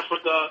South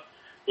Africa,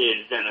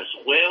 in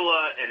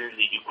Venezuela, and in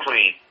the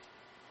Ukraine.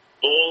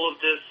 All of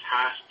this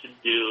has to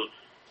do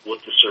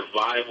with the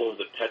survival of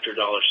the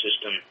petrodollar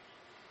system.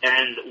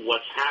 And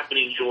what's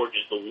happening, George,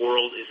 is the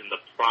world is in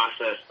the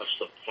process of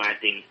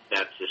supplanting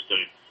that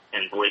system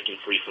and breaking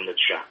free from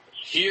its shackles.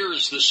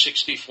 Here's the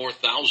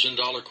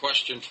 $64,000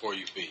 question for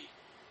you, B.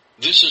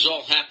 This is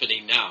all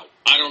happening now.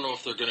 I don't know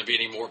if there are going to be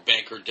any more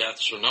banker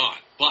deaths or not,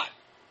 but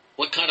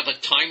what kind of a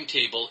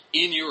timetable,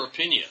 in your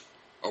opinion,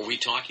 are we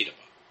talking about?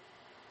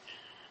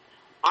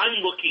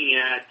 I'm looking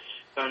at,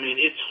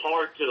 it's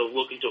hard to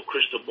look into a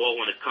crystal ball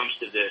when it comes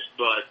to this,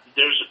 but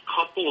there's a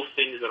couple of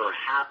things that are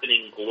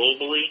happening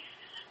globally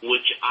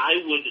which I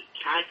would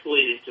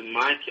calculate into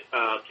my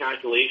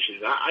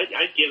calculations.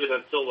 I'd give it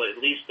until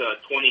at least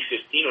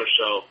 2015 or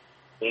so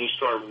when we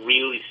start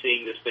really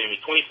seeing this thing. I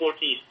mean,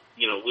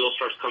 2014, wheel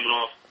starts coming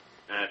off.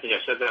 I think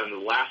I said that in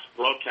the last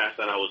broadcast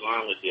that I was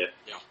on with you.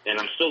 Yeah. And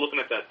I'm still looking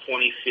at that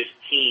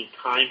 2015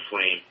 time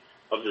frame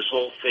of this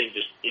whole thing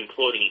just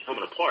imploding and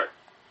coming apart.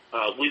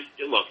 We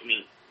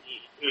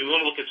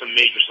want to look at some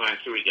major signs.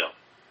 Here we go.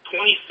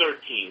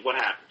 2013, what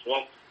happens?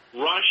 Well,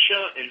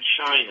 Russia and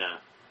China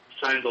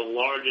signed the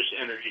largest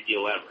energy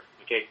deal ever.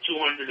 Okay,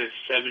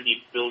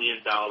 $270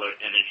 billion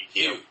energy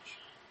deal. Huge.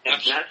 And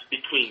Absolutely. that's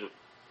between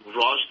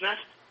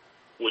Rosneft,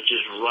 which is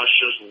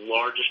Russia's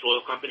largest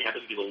oil company,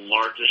 happens to be the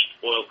largest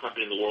oil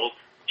company in the world,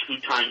 2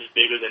 times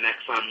bigger than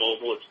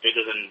ExxonMobil. It's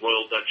bigger than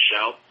Royal Dutch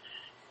Shell.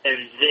 And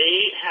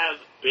they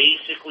have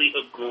basically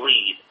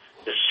agreed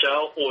to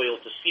sell oil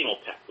to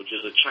Sinopec, which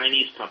is a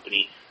Chinese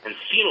company, and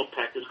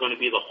Sinopec is going to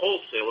be the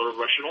wholesaler of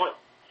Russian oil.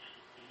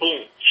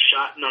 Boom,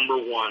 shot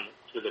number 1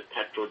 to the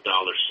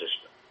petrodollar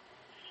system.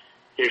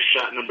 Here's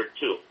shot number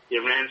 2.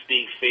 Iran's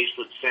being faced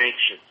with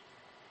sanctions.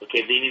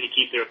 Okay, they need to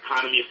keep their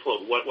economy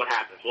afloat. What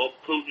happens? Well,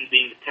 Putin,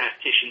 being the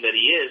tactician that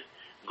he is,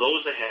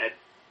 goes ahead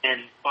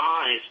and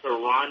buys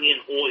Iranian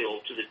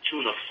oil to the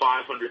tune of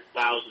 500,000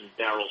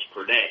 barrels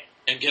per day.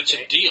 And gets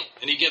a deal.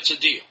 And he gets a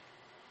deal.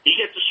 He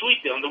gets a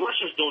sweet deal, and the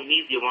Russians don't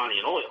need the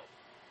Iranian oil.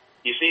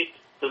 You see?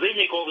 So they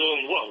make all the oil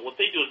in the world. What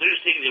they do is they're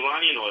just taking the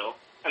Iranian oil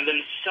and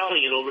then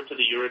selling it over to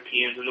the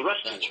Europeans and the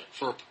rest of the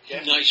world. For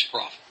a nice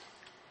profit.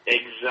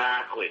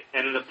 Exactly.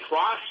 And in the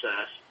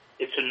process,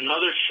 it's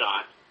another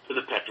shot to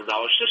the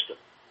petrodollar system.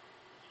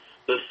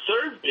 The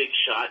third big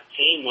shot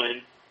came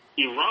when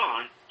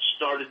Iran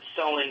started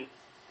selling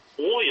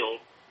oil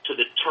to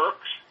the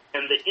Turks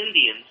and the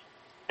Indians,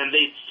 and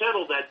they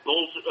settled that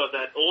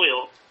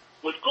oil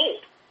with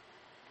gold.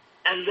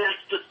 And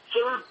that's the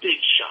third big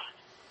shot.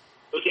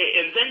 Okay,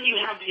 and then you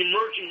have the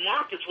emerging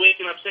markets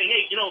waking up saying,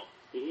 hey,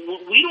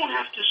 we don't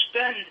have to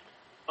spend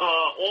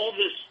all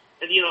this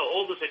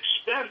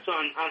expense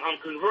on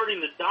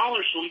converting the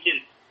dollar so we can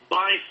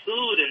buy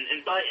food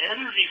and buy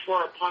energy for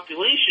our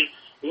population.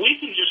 We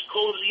can just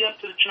cozy up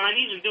to the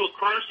Chinese and do a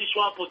currency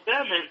swap with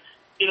them and,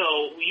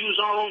 use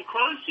our own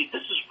currency.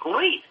 This is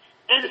great.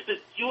 And if the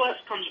U.S.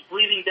 comes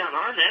breathing down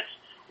our necks,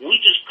 we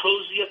just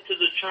cozy up to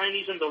the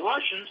Chinese and the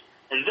Russians,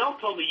 and they'll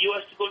tell the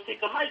U.S. to go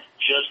take a hike,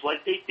 just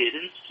like they did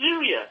in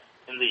Syria,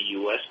 and the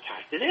U.S.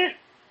 packed it in.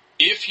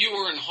 If you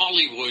were in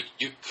Hollywood,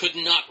 you could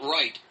not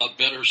write a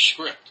better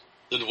script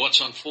than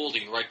what's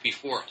unfolding right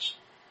before us.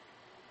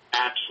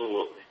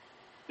 Absolutely.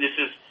 This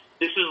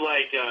is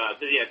like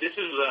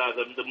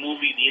the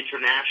movie The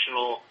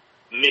International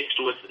mixed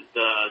with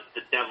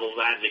the Devil's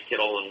Advocate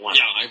all in one.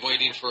 Yeah, I'm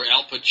waiting for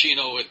Al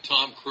Pacino and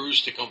Tom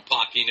Cruise to come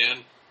popping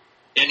in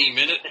any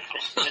minute.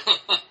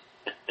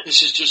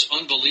 This is just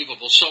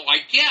unbelievable. So I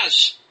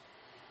guess,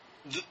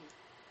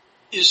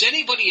 is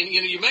anybody,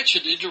 you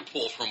mentioned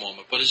Interpol for a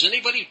moment, but is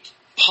anybody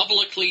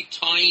publicly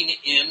tying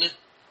in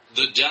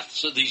the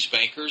deaths of these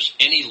bankers?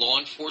 Any law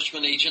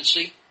enforcement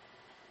agency?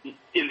 In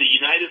the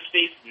United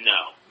States,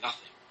 no.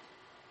 Nothing.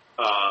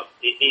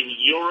 In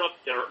Europe,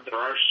 there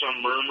are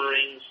some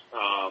murmurings.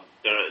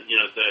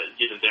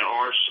 There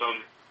are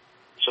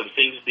some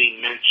things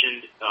being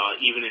mentioned,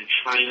 even in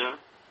China.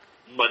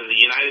 But in the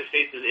United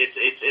States,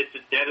 it's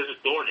dead as a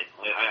doornail.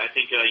 I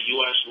think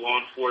U.S. law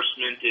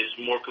enforcement is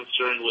more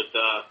concerned with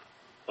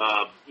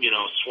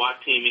SWAT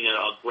teaming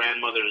a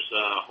grandmother's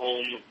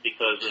home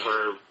because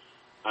her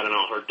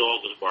dog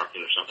was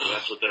barking or something.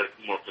 That's what they're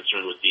more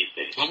concerned with these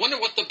days. I wonder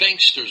what the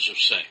banksters are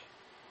saying.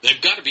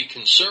 They've got to be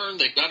concerned.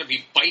 They've got to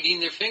be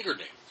biting their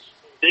fingernails.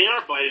 They are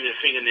biting their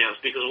fingernails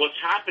because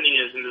what's happening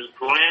is in this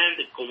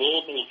grand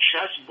global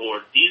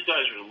chessboard, these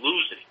guys are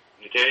losing,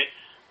 okay?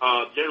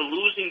 They're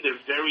losing their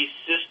very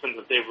system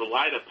that they've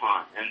relied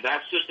upon, and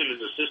that system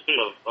is a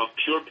system of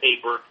pure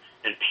paper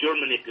and pure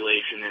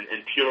manipulation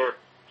and pure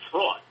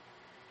fraud.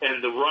 And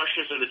the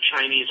Russians and the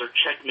Chinese are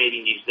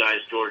checkmating these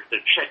guys, George.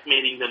 They're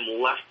checkmating them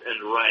left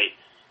and right.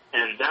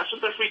 And that's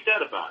what they're freaked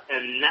out about.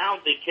 And now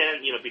they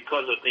can,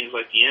 because of things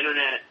like the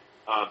Internet,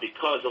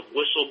 because of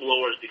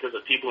whistleblowers, because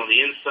of people on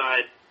the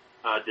inside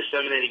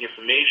disseminating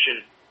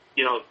information,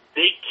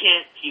 they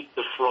can't keep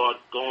the fraud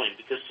going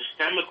because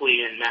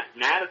systemically and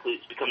mathematically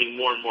it's becoming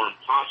more and more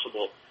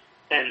impossible.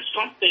 And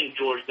something,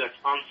 George, that's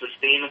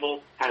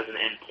unsustainable has an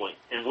endpoint,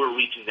 and we're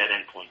reaching that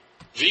endpoint.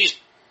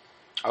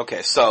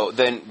 Okay, so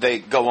then they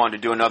go on to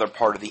do another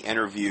part of the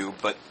interview,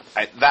 but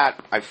at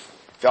that I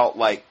felt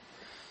like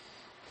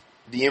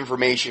the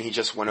information he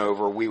just went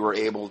over, he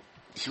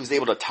was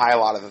able to tie a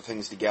lot of the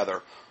things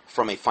together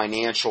from a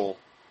financial,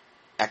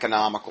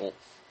 economical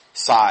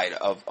side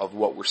of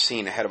what we're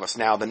seeing ahead of us.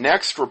 Now, the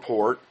next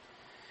report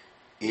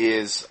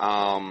is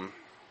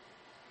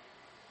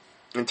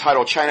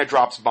entitled China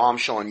Drops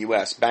Bombshell in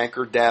U.S.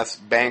 Banker Deaths,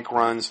 Bank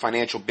Runs,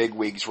 Financial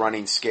Bigwigs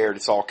Running Scared.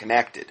 It's all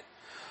connected.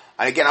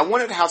 And again, I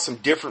wanted to have some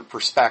different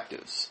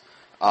perspectives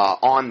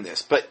on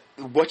this. But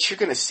what you're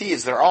going to see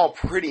is they're all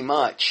pretty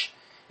much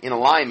in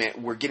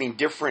alignment. We're getting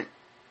different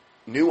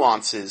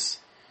nuances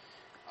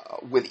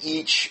with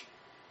each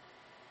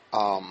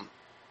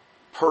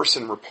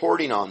person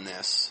reporting on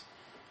this,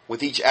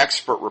 with each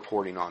expert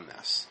reporting on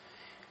this,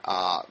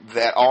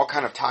 that all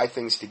kind of tie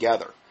things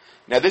together.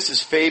 Now, this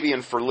is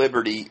Fabian for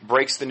Liberty,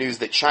 breaks the news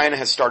that China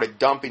has started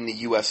dumping the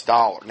U.S.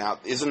 dollar. Now,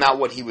 isn't that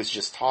what he was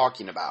just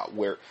talking about,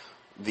 where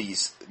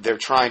they're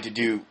trying to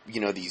do,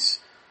 these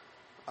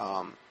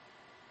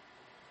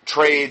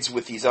trades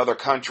with these other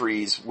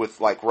countries, with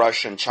like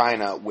Russia and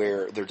China,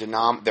 where they're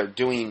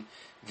doing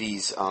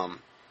these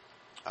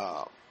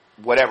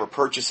whatever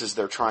purchases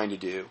they're trying to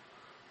do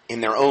in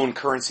their own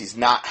currencies,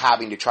 not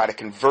having to try to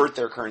convert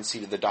their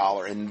currency to the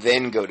dollar and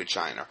then go to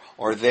China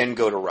or then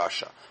go to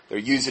Russia. They're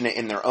using it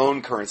in their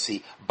own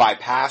currency,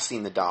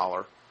 bypassing the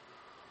dollar,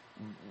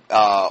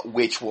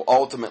 which will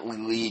ultimately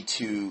lead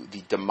to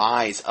the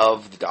demise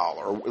of the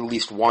dollar, or at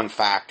least one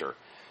factor.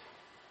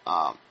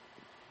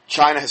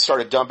 China has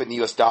started dumping the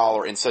U.S.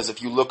 dollar and says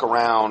if you look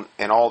around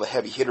and all the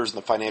heavy hitters in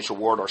the financial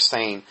world are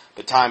saying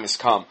the time has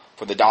come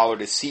for the dollar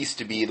to cease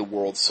to be the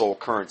world's sole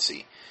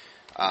currency.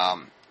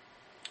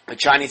 The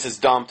Chinese has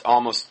dumped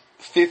almost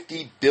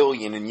 $50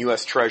 billion in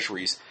U.S.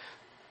 treasuries.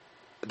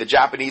 The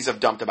Japanese have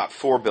dumped about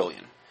 $4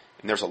 billion.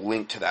 And there's a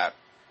link to that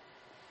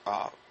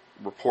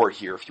report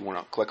here if you want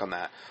to click on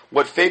that.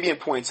 What Fabian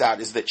points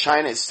out is that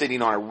China is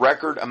sitting on a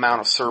record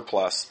amount of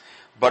surplus,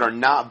 but are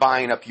not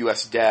buying up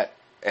U.S. debt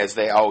as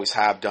they always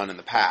have done in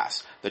the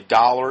past. The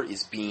dollar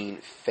is being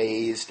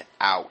phased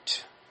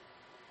out.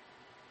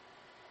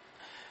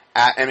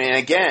 I mean,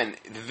 again,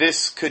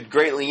 this could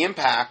greatly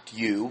impact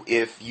you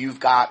if you've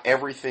got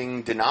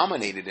everything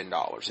denominated in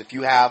dollars. If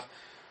you have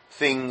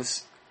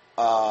things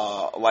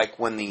like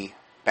when the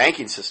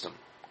banking system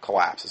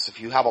collapses, if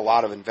you have a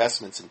lot of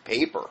investments in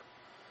paper,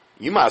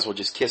 you might as well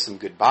just kiss them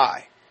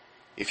goodbye.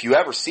 If you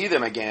ever see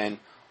them again,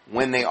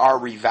 when they are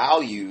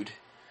revalued,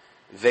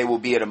 they will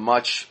be at a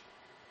much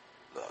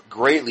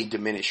greatly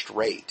diminished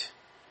rate.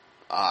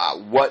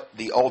 What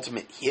the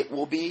ultimate hit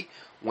will be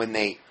when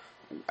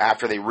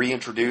after they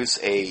reintroduce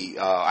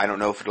I don't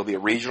know if it'll be a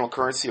regional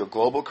currency or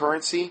global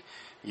currency,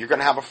 you're going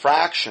to have a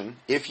fraction,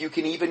 if you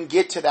can even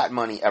get to that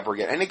money ever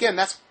again. And again,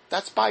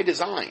 that's by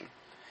design.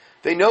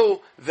 They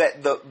know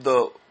that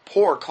the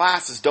poor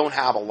classes don't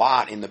have a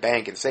lot in the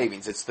bank and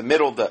savings. It's the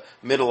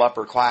middle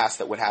upper class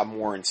that would have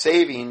more in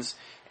savings.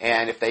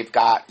 And if they've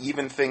got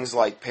even things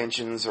like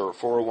pensions or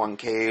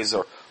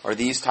 401ks or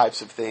these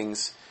types of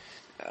things,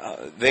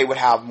 they would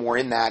have more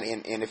in that.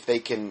 And if they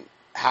can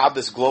have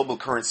this global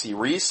currency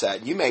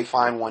reset, you may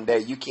find one day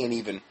you can't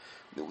even,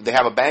 they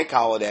have a bank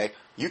holiday,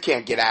 you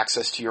can't get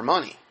access to your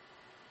money.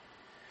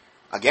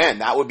 Again,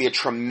 that would be a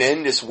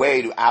tremendous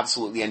way to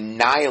absolutely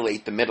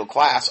annihilate the middle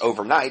class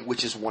overnight,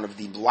 which is one of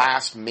the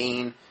last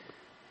main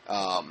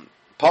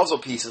puzzle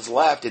pieces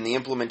left in the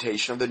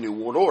implementation of the New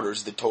World Order,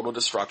 is the total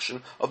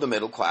destruction of the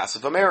middle class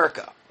of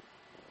America.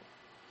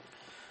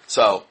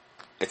 So,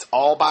 it's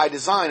all by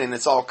design, and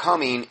it's all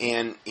coming,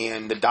 and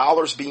the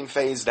dollar's being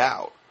phased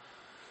out.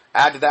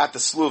 Add to that the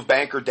slew of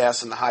banker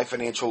deaths and the high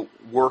financial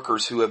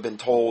workers who have been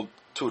told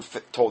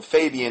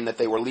Fabian that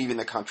they were leaving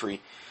the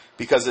country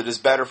because it is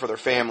better for their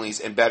families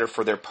and better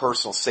for their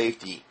personal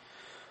safety.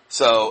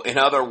 So, in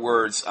other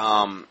words,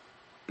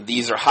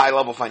 these are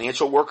high-level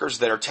financial workers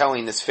that are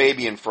telling this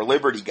Fabian for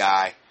Liberty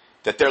guy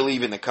that they're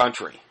leaving the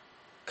country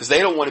because they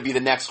don't want to be the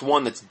next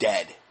one that's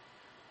dead.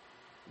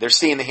 They're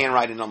seeing the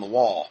handwriting on the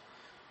wall,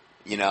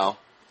 you know.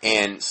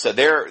 And so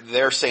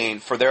they're saying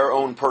for their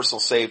own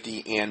personal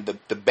safety and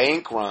the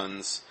bank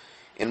runs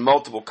in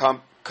multiple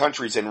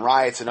countries and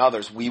riots and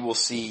others, we will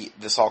see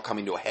this all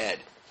coming to a head.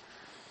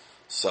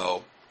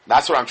 So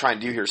that's what I'm trying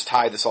to do here, is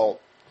tie this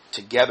all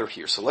together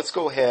here. So let's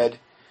go ahead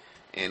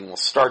and we'll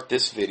start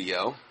this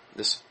video,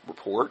 this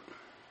report.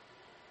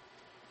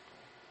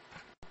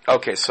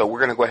 Okay, so we're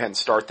going to go ahead and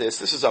start this.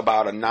 This is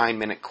about a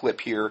 9-minute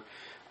clip here.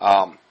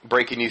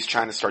 Breaking news,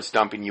 China starts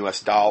dumping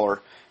U.S.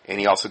 dollar, and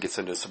he also gets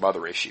into some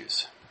other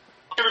issues.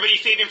 Everybody,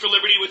 Fabian for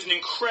Liberty with an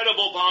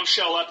incredible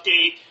bombshell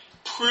update,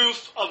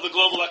 proof of the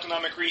global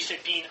economic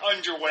reset being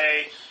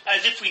underway,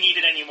 as if we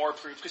needed any more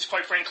proof, because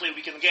quite frankly,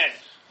 we can, again,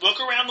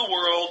 look around the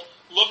world,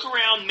 look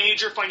around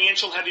major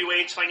financial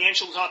heavyweights,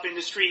 financial top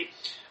industry,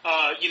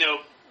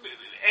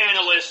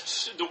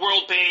 analysts, the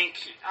World Bank,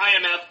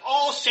 IMF,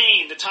 all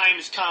saying the time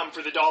has come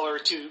for the dollar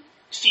to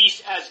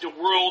cease as the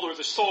world or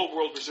the sole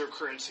world reserve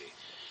currency.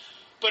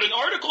 But an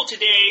article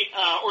today,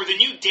 or the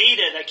new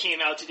data that came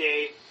out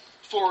today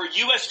for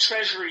U.S.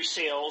 Treasury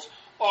sales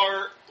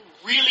are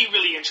really,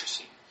 really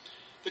interesting.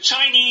 The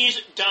Chinese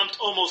dumped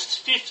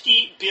almost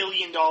 $50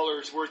 billion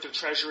worth of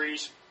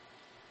treasuries.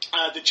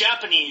 The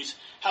Japanese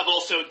have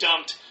also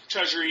dumped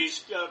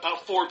treasuries,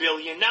 about $4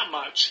 billion, not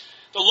much.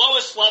 The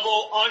lowest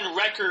level on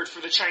record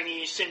for the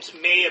Chinese since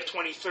May of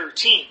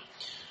 2013.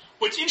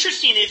 What's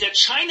interesting is that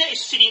China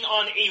is sitting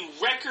on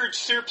a record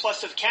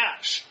surplus of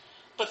cash,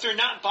 but they're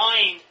not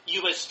buying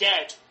U.S.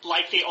 debt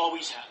like they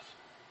always have.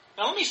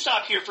 Now let me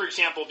stop here, for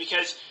example,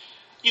 because,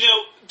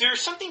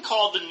 there's something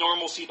called the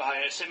normalcy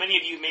bias that many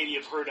of you maybe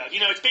have heard of.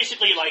 It's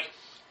basically like,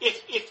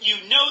 if you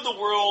know the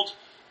world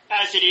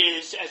as it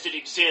is, as it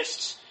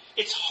exists,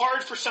 it's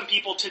hard for some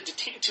people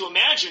to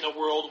imagine a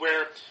world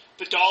where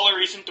the dollar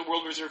isn't the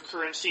world reserve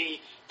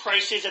currency,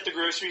 prices at the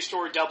grocery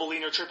store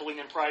doubling or tripling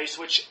in price,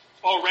 which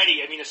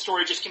already, a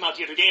story just came out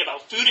the other day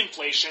about food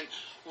inflation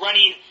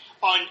running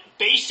on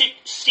basic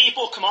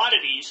staple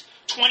commodities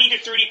 20 to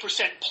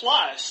 30%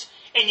 plus,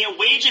 and yet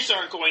wages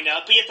aren't going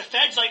up, but yet the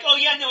Fed's like, oh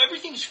yeah, no,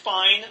 everything's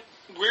fine.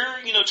 We're,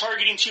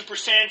 targeting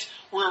 2%.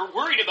 We're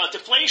worried about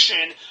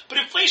deflation, but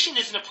inflation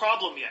isn't a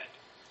problem yet.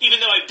 Even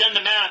though I've done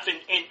the math and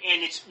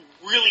it's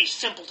really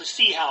simple to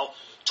see how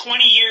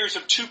 20 years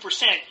of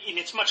 2%, and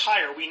it's much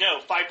higher, we know,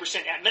 5%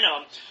 at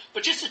minimum.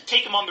 But just to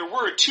take them on their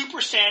word,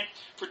 2%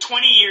 for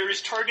 20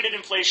 years targeted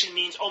inflation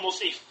means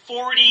almost a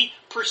 40%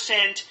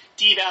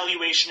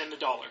 devaluation in the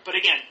dollar. But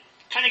again,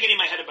 kind of getting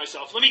my head of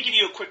myself. Let me give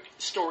you a quick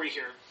story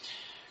here.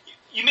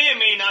 You may or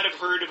may not have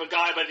heard of a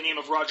guy by the name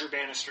of Roger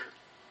Bannister.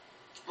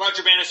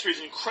 Roger Bannister is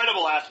an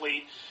incredible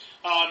athlete,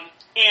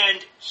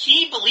 and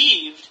he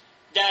believed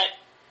that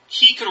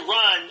he could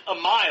run a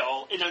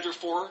mile in under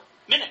 4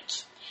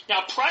 minutes.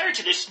 Now, prior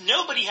to this,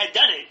 nobody had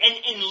done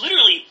it, and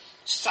literally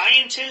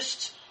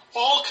scientists,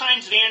 all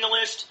kinds of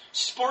analysts,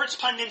 sports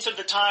pundits of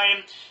the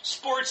time,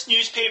 sports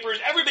newspapers,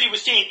 everybody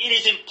was saying it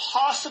is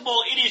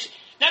impossible. It is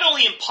not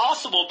only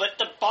impossible, but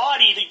the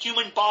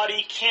human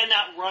body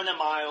cannot run a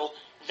mile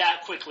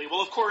that quickly.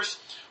 Well, of course,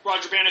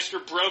 Roger Bannister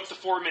broke the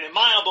 4-minute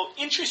mile,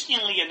 but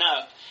interestingly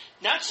enough,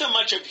 not so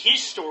much of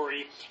his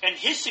story and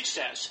his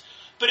success,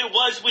 but it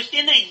was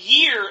within a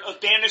year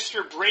of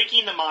Bannister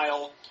breaking the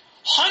mile,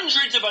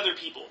 hundreds of other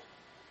people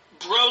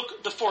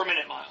broke the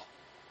 4-minute mile.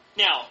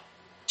 Now,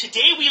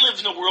 today we live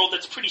in a world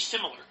that's pretty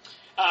similar,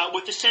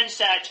 with the sense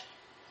that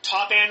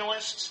top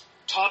analysts,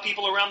 top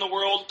people around the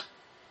world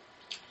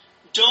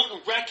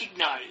don't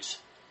recognize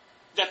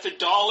that the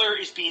dollar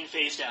is being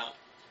phased out.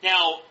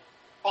 Now,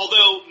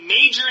 although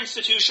major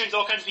institutions,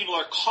 all kinds of people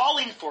are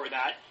calling for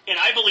that, and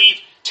I believe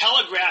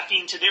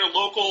telegraphing to their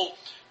local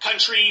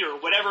country or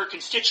whatever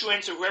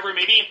constituents or whoever it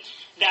may be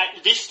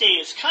that this day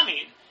is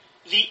coming,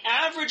 the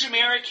average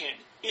American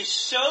is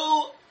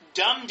so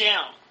dumbed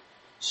down,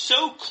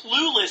 so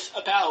clueless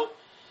about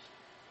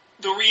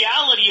the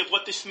reality of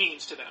what this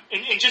means to them,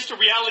 and just the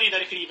reality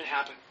that it could even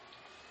happen.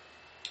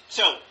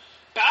 So,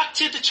 back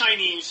to the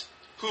Chinese,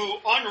 who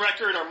on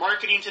record are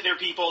marketing to their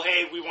people,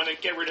 hey, we want to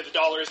get rid of the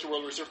dollar as the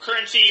world reserve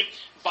currency,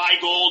 buy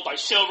gold, buy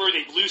silver.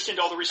 They've loosened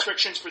all the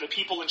restrictions for the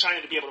people in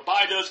China to be able to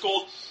buy those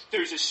gold.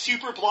 There's a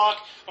super bloc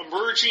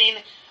emerging,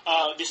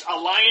 this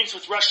alliance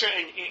with Russia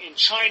and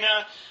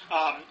China,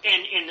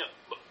 and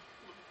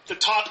the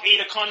top 8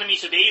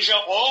 economies of Asia,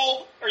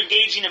 all are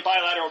engaging in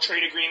bilateral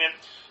trade agreement.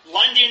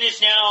 London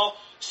is now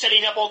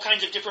setting up all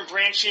kinds of different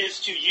branches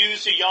to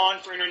use the yuan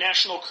for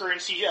international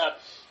currency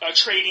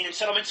trading and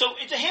settlement. So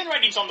the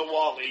handwriting's on the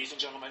wall, ladies and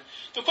gentlemen.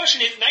 The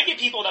question is, and I get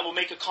people that will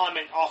make a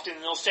comment often,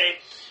 and they'll say,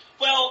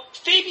 well,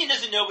 Fabian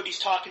doesn't know what he's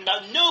talking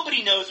about.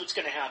 Nobody knows what's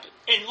going to happen.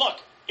 And look,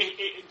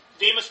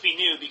 they must be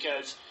new,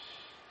 because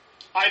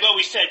I've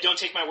always said, don't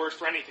take my word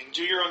for anything.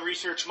 Do your own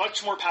research.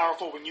 Much more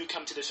powerful when you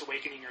come to this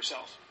awakening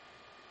yourself.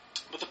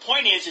 But the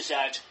point is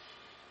that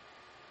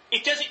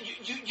it doesn't.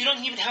 You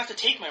don't even have to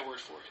take my word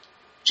for it.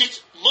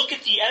 Just look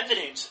at the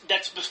evidence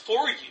that's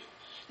before you.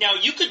 Now,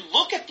 you could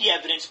look at the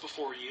evidence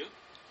before you,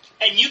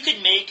 and you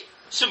could make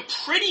some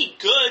pretty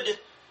good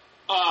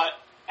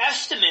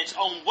estimates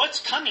on what's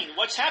coming,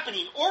 what's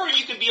happening, or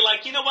you could be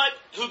like, you know what,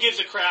 who gives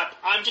a crap,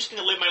 I'm just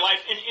going to live my life,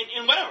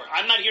 and whatever.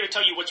 I'm not here to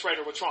tell you what's right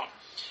or what's wrong.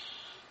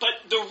 But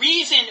the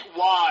reason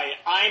why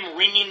I'm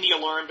ringing the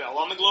alarm bell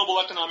on the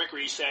global economic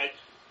reset,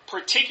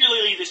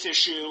 particularly this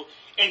issue,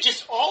 and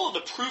just all of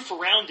the proof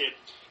around it,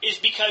 is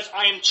because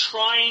I am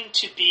trying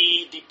to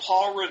be the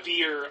Paul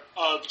Revere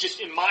of, just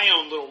in my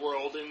own little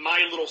world, in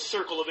my little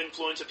circle of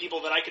influence of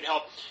people that I could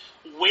help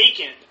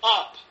waken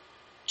up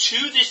to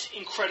this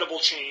incredible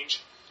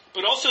change,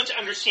 but also to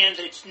understand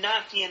that it's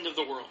not the end of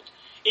the world.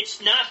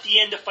 It's not the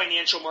end of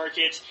financial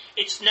markets.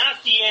 It's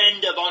not the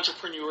end of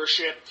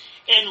entrepreneurship.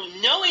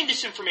 And knowing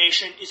this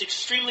information is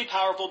extremely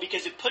powerful,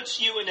 because it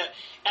puts you in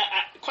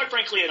quite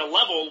frankly, at a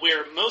level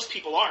where most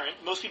people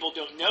aren't. Most people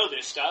don't know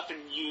this stuff, and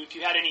if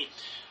you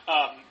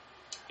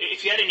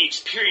had any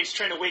experience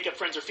trying to wake up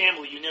friends or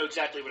family, you know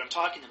exactly what I'm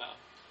talking about.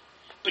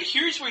 But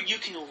here's where you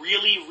can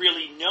really,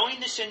 really,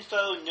 knowing this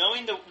info,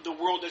 knowing the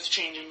world that's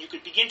changing, you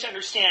could begin to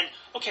understand,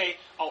 okay,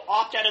 I'll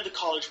opt out of the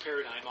college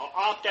paradigm. I'll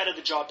opt out of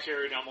the job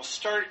paradigm. I'll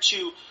start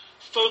to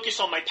focus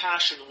on my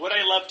passion, what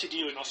I love to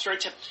do, and I'll start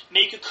to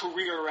make a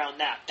career around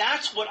that.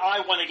 That's what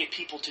I want to get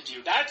people to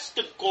do. That's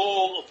the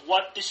goal of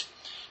what this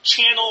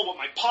channel, what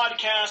my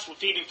podcast, what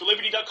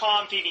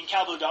FabianForLiberty.com,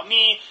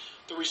 FabianCalvo.me,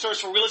 the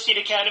Resourceful Real Estate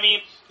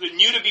Academy, the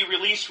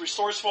new-to-be-released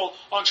Resourceful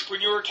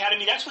Entrepreneur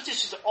Academy. That's what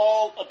this is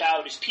all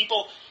about, is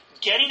people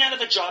getting out of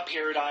the job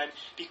paradigm,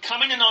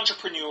 becoming an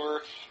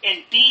entrepreneur, and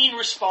being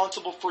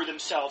responsible for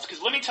themselves.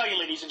 Because let me tell you,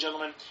 ladies and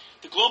gentlemen,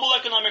 the Global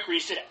Economic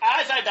Reset,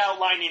 as I've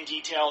outlined in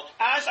detail,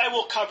 as I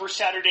will cover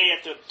Saturday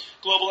at the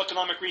Global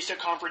Economic Reset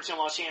Conference in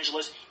Los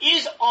Angeles,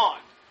 is on.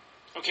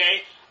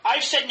 Okay?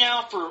 I've said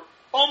now for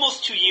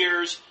almost 2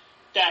 years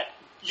that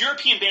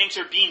European banks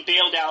are being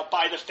bailed out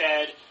by the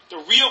Fed.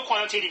 The real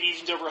quantitative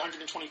easing is over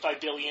 $125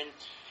 billion.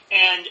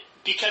 And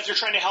because they're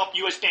trying to help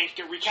U.S. banks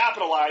get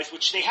recapitalized,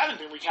 which they haven't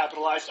been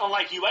recapitalized,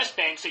 unlike U.S.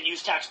 banks that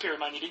use taxpayer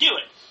money to do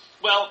it.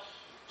 Well,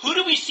 who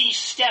do we see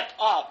step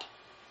up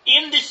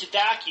in this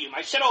vacuum?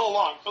 I've said all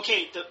along,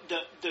 okay,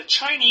 the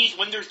Chinese,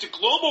 when there's the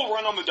global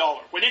run on the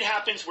dollar, when it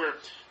happens where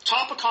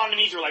top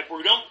economies are like,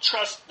 we don't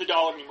trust the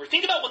dollar anymore.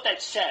 Think about what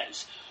that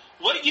says.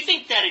 What do you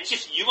think, that it's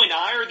just you and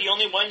I are the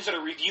only ones that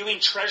are reviewing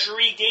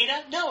treasury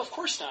data? No, of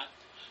course not.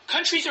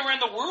 Countries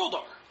around the world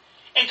are.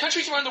 And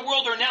countries around the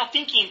world are now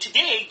thinking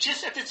today,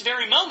 just at this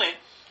very moment,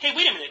 hey,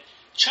 wait a minute,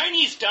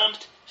 Chinese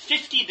dumped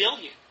 $50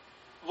 billion.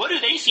 What do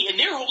they see? And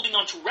they're holding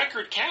on to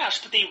record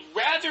cash, but they'd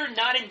rather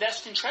not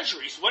invest in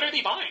treasuries. What are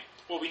they buying?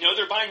 Well, we know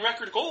they're buying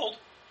record gold.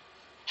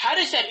 How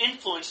does that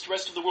influence the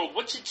rest of the world?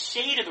 What's it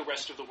say to the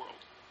rest of the world?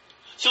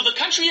 So the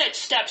country that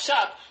steps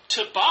up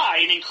to buy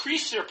and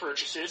increase their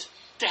purchases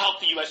to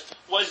help the U.S.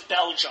 was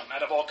Belgium,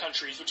 out of all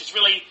countries, which is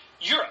really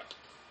Europe.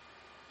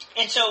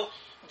 And so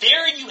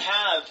there you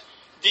have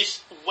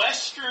these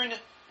Western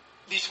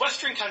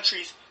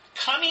countries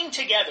coming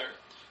together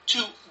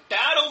to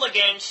battle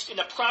against, in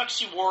a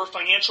proxy war,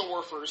 financial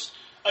war first,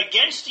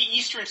 against the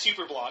Eastern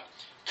superbloc,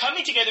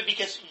 coming together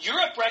because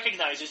Europe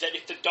recognizes that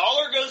if the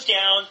dollar goes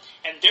down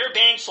and their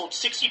banks hold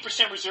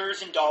 60%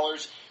 reserves in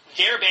dollars,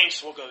 their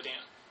banks will go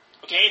down.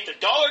 Okay, if the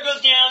dollar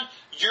goes down,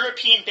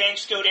 European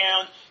banks go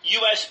down,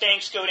 U.S.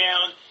 banks go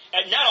down,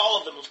 and not all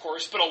of them, of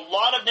course, but a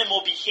lot of them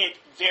will be hit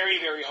very,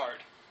 very hard.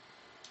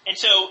 And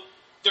so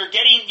they're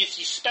getting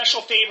these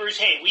special favors.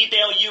 Hey, we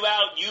bail you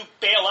out, you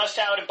bail us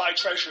out and buy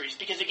treasuries.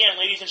 Because again,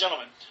 ladies and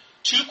gentlemen,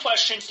 two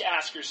questions to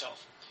ask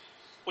yourself.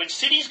 When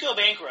cities go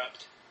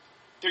bankrupt,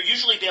 they're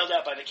usually bailed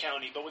out by the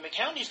county. But when the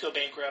counties go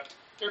bankrupt,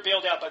 they're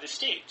bailed out by the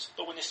states.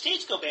 But when the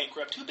states go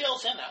bankrupt, who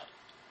bails them out?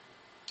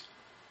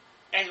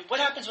 And what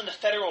happens when the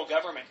federal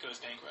government goes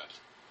bankrupt?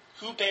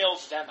 Who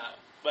bails them out?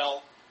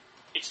 Well,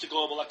 it's the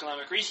global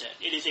economic reset.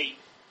 It is a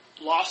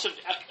loss of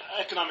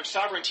economic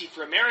sovereignty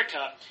for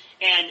America,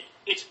 and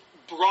it's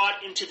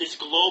brought into this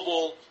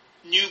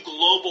new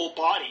global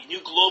body, new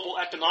global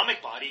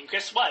economic body. And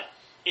guess what?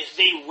 If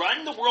they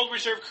run the world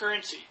reserve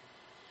currency,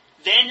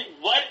 then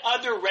what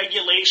other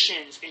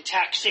regulations and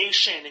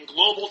taxation and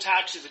global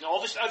taxes and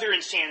all this other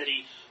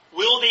insanity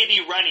will they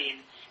be running?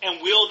 And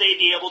will they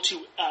be able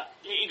to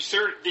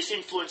exert this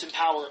influence and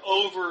power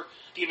over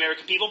the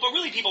American people, but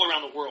really people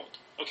around the world,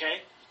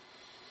 okay?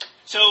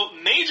 So,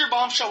 major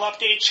bombshell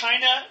update,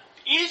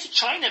 is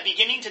China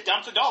beginning to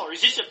dump the dollar?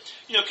 Is this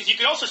because you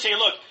could also say,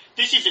 look,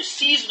 this is a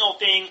seasonal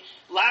thing.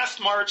 Last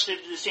March they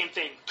did the same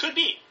thing. Could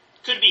be.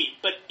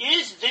 But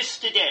is this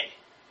the day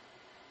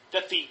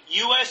that the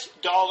U.S.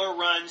 dollar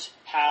runs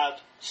have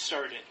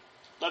started?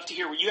 Love to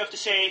hear what you have to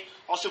say.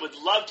 Also would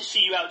love to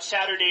see you out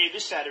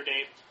this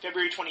Saturday,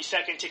 February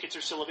 22nd. Tickets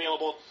are still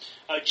available.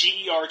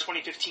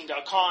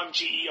 GER2015.com,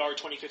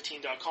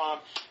 GER2015.com.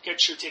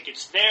 Get your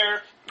tickets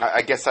there.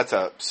 I guess that's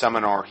a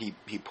seminar he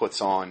puts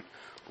on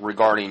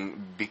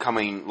regarding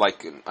becoming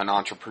like an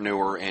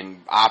entrepreneur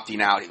and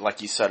opting out,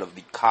 like you said, of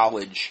the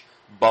college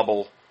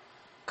bubble,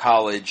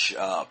 college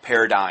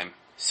paradigm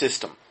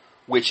system,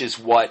 which is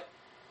what,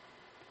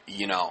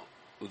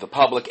 the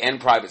public and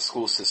private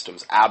school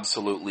systems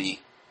absolutely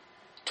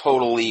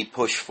totally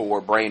push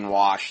for,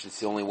 brainwashed.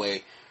 It's the only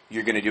way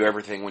you're going to do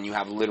everything when you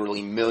have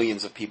literally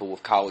millions of people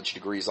with college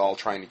degrees all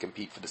trying to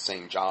compete for the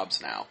same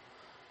jobs now.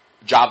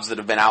 Jobs that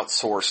have been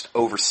outsourced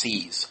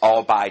overseas,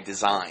 all by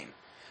design.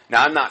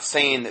 Now, I'm not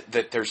saying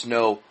that there's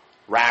no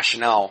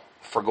rationale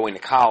for going to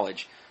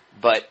college,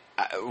 but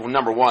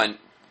number one,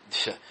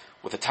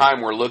 with the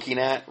time we're looking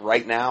at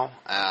right now,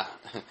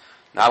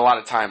 not a lot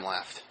of time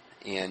left.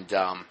 And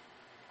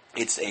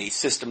it's a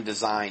system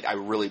designed, I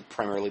really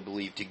primarily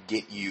believe, to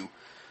get you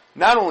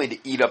not only to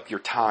eat up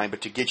your time,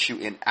 but to get you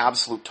in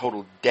absolute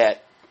total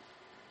debt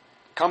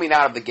coming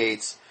out of the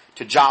gates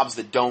to jobs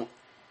that don't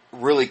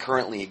really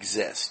currently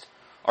exist,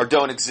 or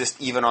don't exist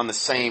even on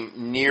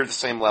near the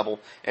same level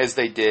as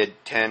they did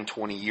 10,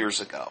 20 years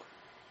ago.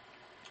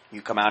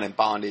 You come out in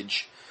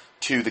bondage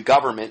to the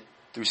government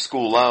through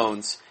school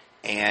loans,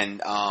 and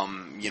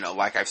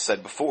like I've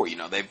said before,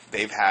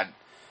 they've had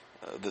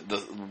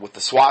with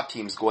the SWAT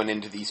teams going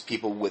into these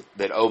people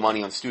that owe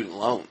money on student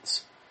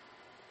loans.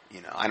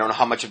 I don't know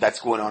how much of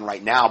that's going on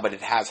right now, but it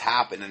has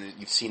happened, and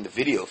you've seen the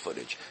video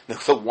footage. The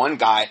one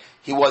guy,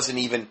 he wasn't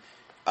even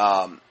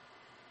the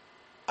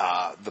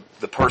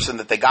person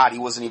that they got. He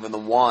wasn't even the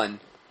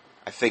one.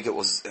 I think it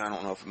was. I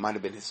don't know if it might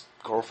have been his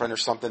girlfriend or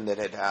something that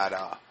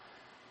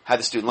had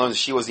the student loans.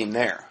 She wasn't even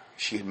there.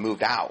 She had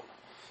moved out.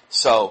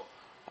 So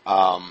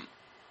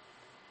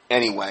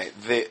anyway,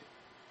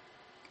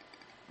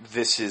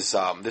 this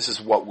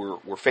is what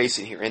we're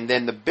facing here, and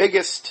then the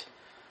biggest.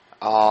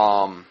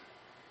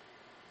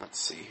 Let's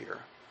see here.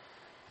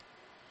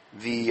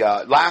 The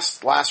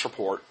last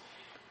report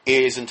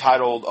is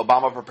entitled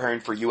 "Obama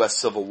Preparing for U.S.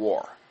 Civil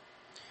War."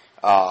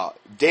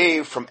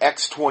 Dave from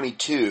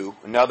X22,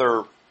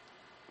 another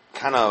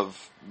kind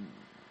of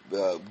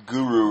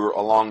guru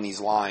along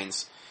these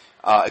lines,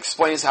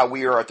 explains how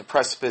we are at the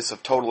precipice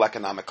of total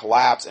economic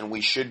collapse and we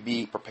should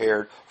be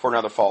prepared for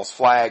another false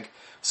flag.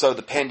 So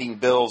the pending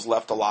bills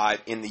left alive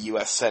in the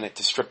U.S. Senate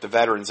to strip the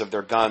veterans of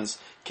their guns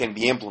can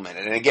be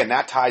implemented. And again,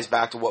 that ties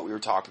back to what we were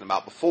talking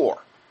about before.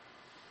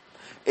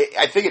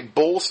 I think it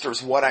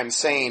bolsters what I'm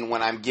saying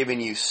when I'm giving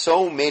you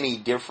so many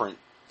different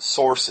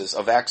sources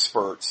of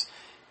experts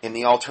in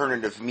the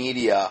alternative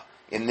media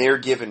in their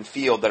given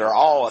field that are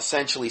all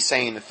essentially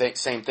saying the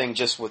same thing,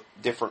 just with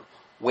different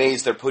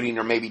ways they're putting,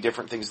 or maybe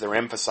different things they're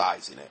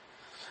emphasizing it.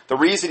 The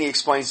reason he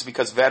explains is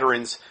because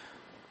veterans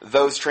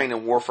Those trained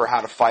in warfare,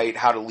 how to fight,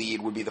 how to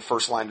lead, would be the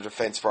first line of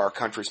defense for our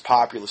country's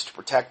populace to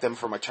protect them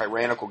from a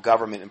tyrannical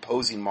government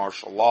imposing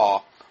martial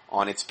law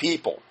on its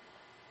people.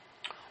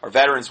 Our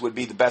veterans would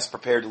be the best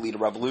prepared to lead a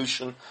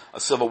revolution,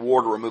 a civil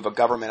war, to remove a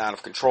government out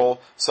of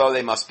control, so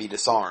they must be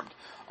disarmed.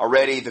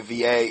 Already, the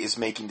VA is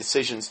making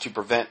decisions to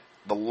prevent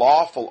the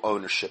lawful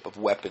ownership of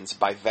weapons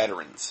by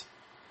veterans.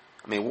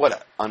 I mean, what an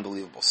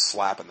unbelievable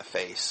slap in the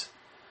face.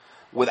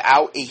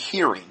 Without a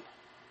hearing,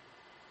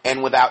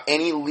 and without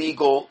any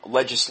legal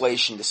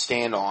legislation to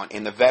stand on,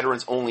 and the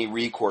veterans' only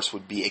recourse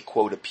would be a,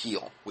 quote,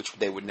 appeal, which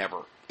they would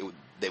never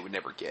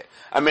get.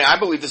 I mean, I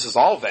believe this is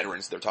all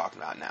veterans they're talking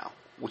about now,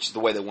 which is the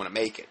way they want to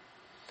make it.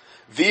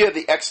 Via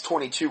the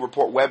X22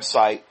 report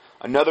website,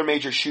 another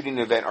major shooting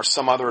event or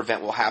some other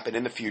event will happen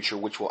in the future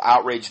which will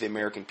outrage the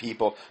American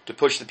people to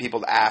push the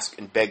people to ask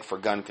and beg for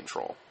gun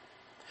control.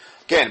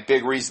 Again,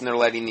 big reason they're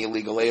letting the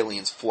illegal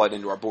aliens flood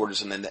into our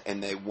borders,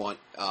 and they want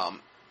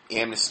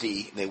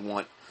amnesty. They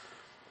want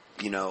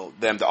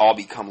them to all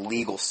become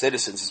legal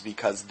citizens, is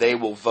because they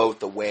will vote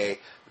the way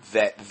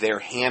that their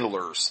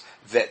handlers,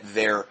 that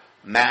their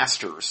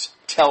masters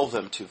tell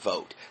them to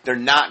vote. They're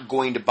not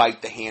going to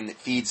bite the hand that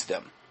feeds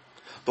them.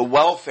 The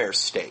welfare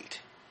state,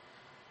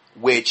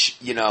 which,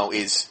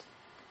 is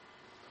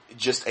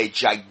just a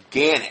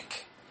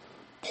gigantic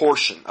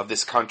portion of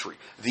this country.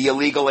 The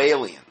illegal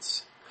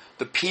aliens,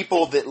 the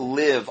people that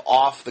live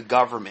off the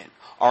government,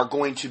 are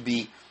going to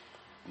be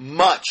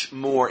much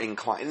more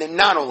inclined. And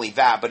not only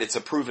that, but it's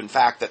a proven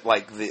fact that,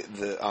 like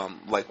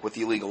with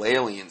the illegal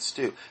aliens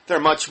too, they're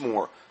much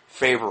more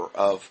favor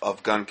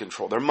of gun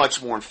control. They're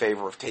much more in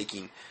favor of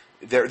taking.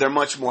 They're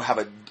much more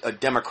have a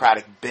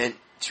democratic bent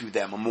to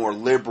them, a more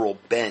liberal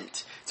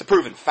bent. It's a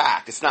proven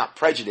fact. It's not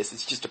prejudice.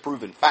 It's just a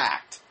proven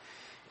fact.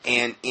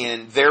 And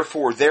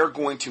therefore, they're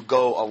going to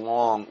go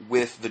along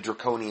with the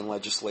draconian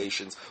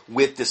legislations,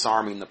 with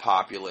disarming the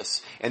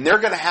populace. And they're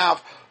going to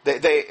have,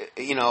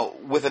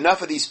 with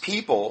enough of these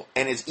people,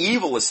 and as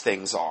evil as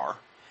things are,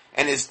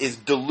 and as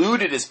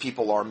deluded as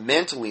people are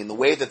mentally in the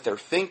way that they're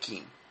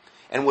thinking,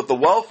 and with the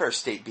welfare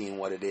state being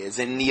what it is,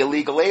 and the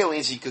illegal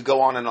aliens, you could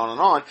go on and on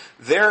and on,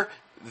 they're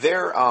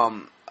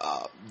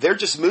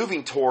just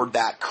moving toward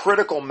that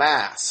critical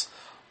mass,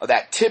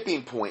 that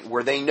tipping point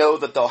where they know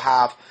that they'll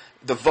have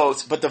the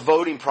votes, but the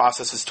voting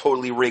process is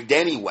totally rigged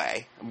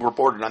anyway. I've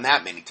reported on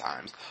that many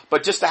times.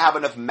 But just to have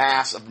enough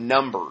mass of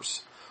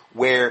numbers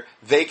where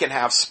they can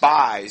have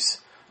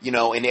spies,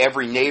 in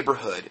every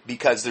neighborhood,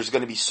 because there's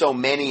going to be so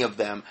many of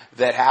them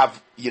that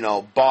have,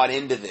 bought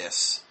into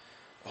this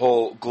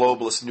whole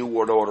globalist New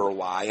World Order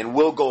lie and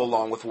will go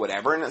along with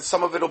whatever. And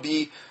some of it will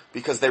be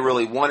because they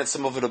really want it.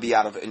 Some of it will be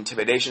out of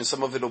intimidation.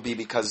 Some of it will be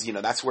because,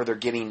 that's where they're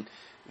getting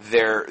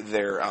their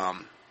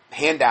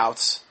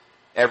handouts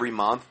every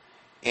month.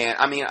 And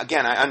I mean,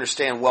 again, I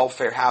understand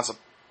welfare has a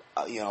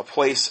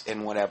place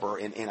and whatever,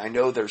 and I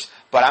know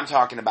but I'm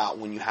talking about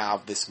when you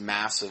have this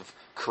massive,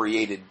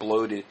 created,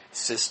 bloated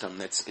system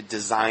that's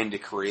designed to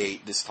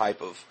create this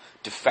type of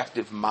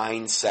defective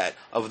mindset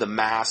of the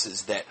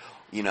masses that,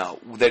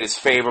 that is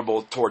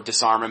favorable toward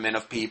disarmament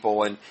of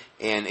people and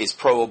is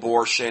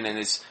pro-abortion and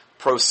is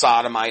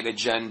pro-sodomite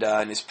agenda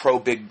and is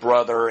pro-Big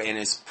Brother and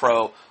is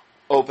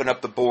pro-open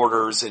up the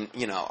borders, and,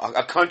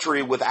 a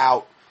country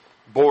without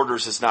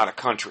borders is not a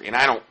country. And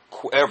I don't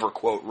ever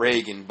quote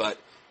Reagan, but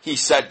he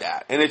said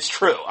that. And it's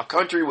true. A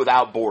country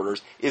without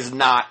borders is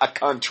not a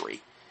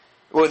country.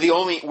 We're the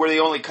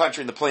only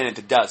country on the planet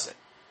that does it.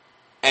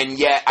 And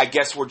yet, I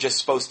guess we're just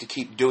supposed to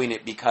keep doing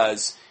it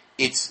because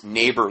it's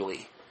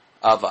neighborly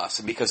of us.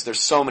 And because there's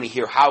so many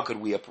here, how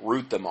could we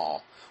uproot them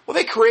all? Well,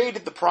 they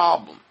created the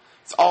problem.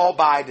 It's all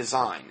by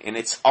design. And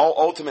it's all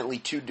ultimately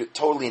to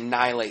totally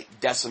annihilate,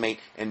 decimate,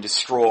 and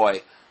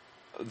destroy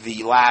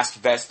the last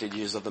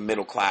vestiges of the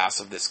middle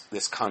class of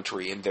this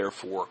country, and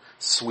therefore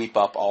sweep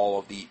up all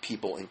of the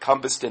people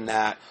encompassed in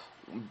that,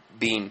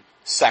 being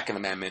Second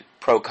Amendment,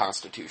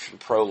 pro-Constitution,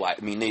 pro-life.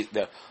 I mean,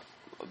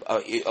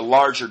 a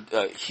larger,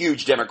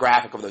 huge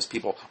demographic of those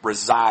people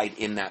reside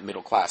in that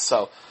middle class.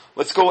 So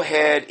let's go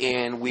ahead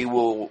and we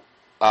will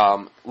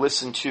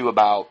listen to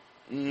about,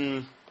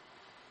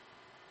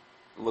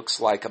 looks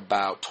like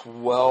about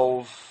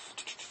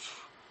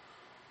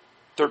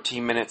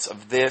 13 minutes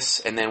of this,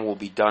 and then we'll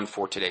be done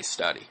for today's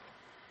study.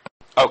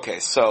 Okay,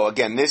 so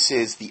again, this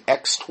is the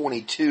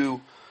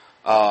X22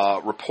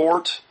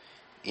 report,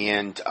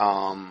 and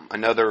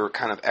another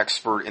kind of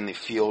expert in the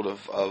field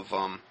of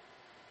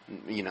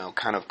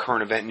kind of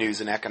current event news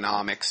and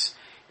economics,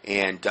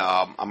 and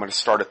I'm going to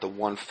start at the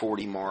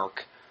 140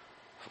 mark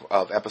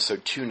of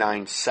episode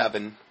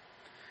 297,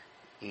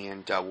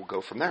 and we'll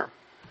go from there.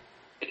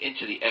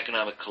 Into the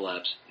economic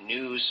collapse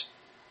news.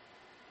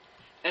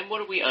 And what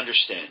do we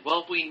understand?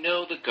 Well, we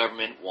know the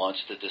government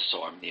wants to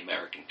disarm the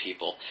American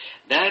people.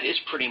 That is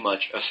pretty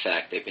much a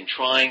fact. They've been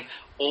trying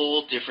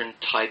all different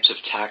types of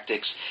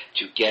tactics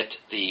to get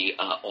the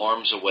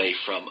arms away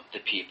from the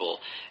people.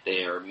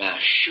 There are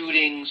mass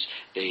shootings.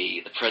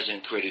 The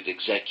president created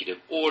executive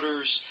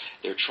orders.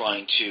 They're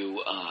trying to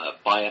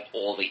buy up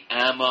all the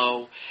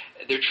ammo.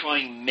 They're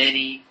trying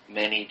many,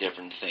 many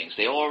different things.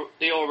 They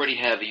already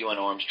have the UN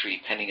Arms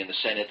Treaty pending in the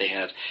Senate. They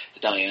have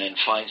the Dianne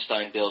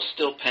Feinstein bill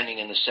still pending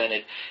in the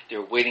Senate.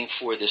 They're waiting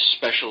for this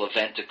special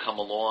event to come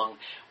along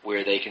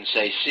where they can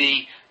say,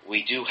 see,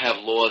 we do have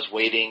laws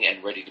waiting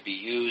and ready to be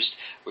used.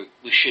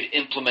 We should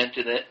implement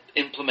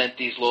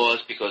these laws,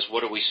 because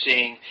what are we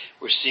seeing?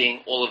 We're seeing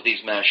all of these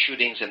mass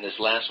shootings, and this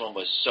last one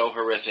was so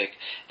horrific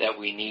that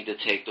we need to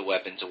take the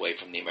weapons away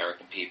from the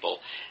American people.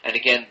 And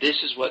again, this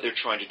is what they're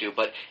trying to do.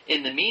 But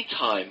in the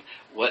meantime,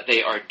 what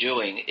they are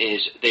doing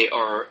is they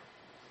are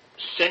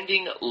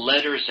sending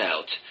letters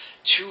out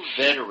to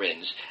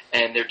veterans,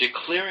 and they're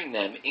declaring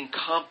them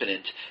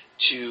incompetent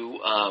to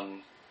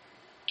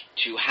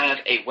have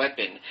a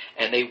weapon,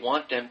 and they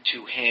want them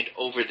to hand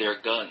over their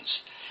guns.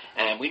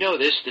 And we know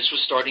this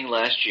was starting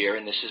last year,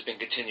 and this has been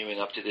continuing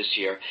up to this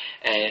year.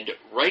 And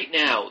right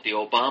now, the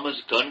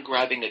Obama's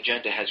gun-grabbing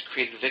agenda has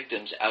created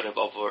victims out of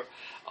over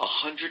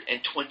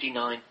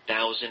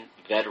 129,000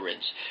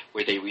 veterans,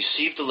 where they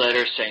received a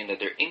letter saying that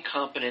they're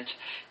incompetent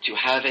to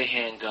have a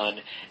handgun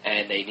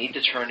and they need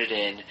to turn it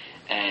in.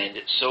 And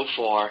so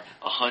far,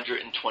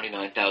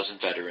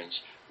 129,000 veterans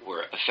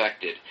were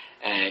affected.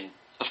 And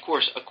of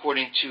course,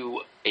 according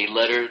to a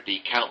letter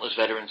the countless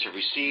veterans have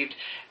received,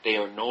 they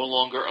are no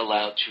longer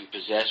allowed to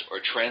possess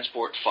or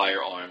transport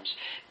firearms.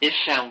 If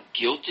found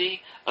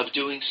guilty of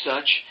doing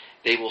such,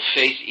 they will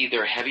face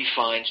either heavy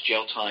fines,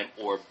 jail time,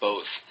 or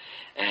both.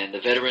 And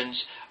the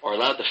veterans are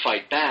allowed to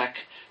fight back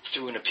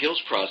through an appeals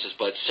process,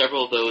 but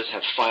several of those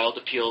have filed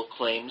appeal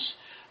claims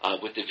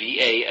with the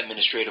VA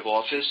Administrative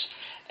Office,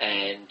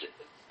 and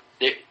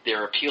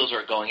their appeals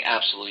are going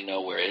absolutely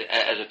nowhere.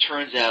 As it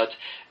turns out,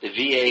 the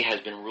VA has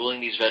been ruling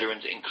these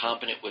veterans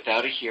incompetent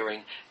without a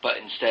hearing, but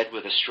instead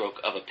with a stroke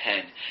of a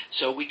pen.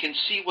 So we can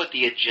see what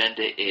the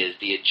agenda is.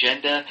 The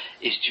agenda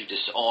is to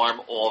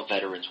disarm all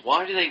veterans.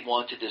 Why do they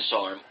want to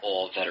disarm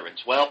all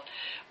veterans? Well,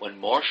 when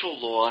martial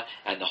law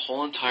and the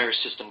whole entire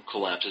system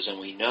collapses, and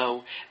we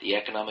know the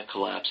economic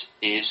collapse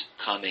is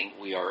coming,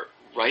 we are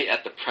right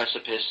at the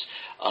precipice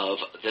of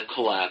the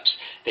collapse,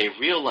 they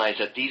realize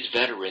that these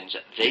veterans,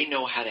 they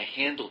know how to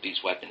handle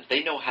these weapons.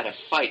 They know how to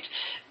fight.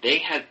 They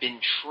have been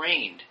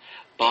trained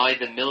by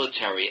the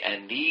military,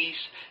 and these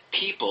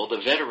people, the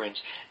veterans,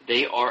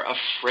 they are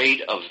afraid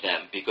of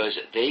them because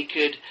they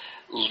could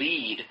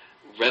lead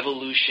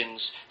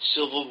revolutions,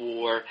 civil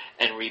war,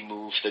 and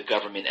remove the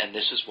government, and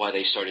this is why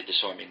they started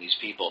disarming these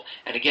people.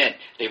 And again,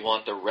 they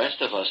want the rest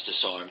of us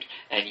disarmed,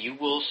 and you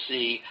will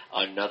see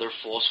another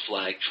false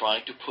flag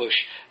trying to push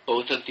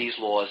both of these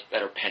laws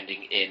that are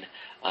pending in,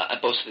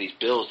 both of these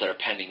bills that are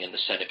pending in the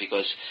Senate,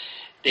 because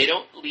they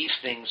don't leave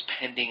things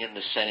pending in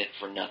the Senate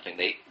for nothing.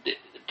 The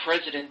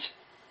president,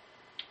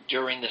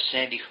 during the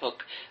Sandy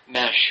Hook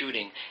mass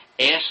shooting,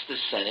 asked the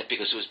Senate,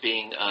 because it was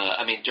being,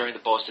 during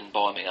the Boston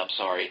bombing,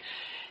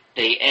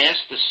 they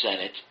asked the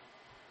Senate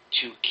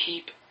to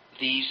keep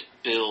these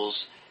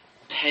bills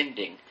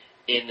pending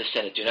in the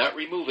Senate. Do not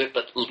remove it,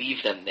 but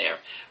leave them there.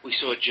 We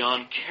saw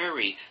John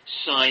Kerry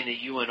sign the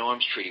UN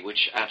Arms Treaty,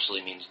 which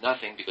absolutely means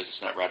nothing because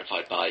it's not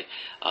ratified by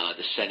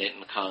the Senate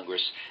and the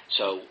Congress.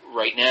 So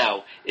right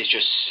now, it's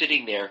just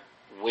sitting there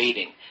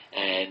waiting,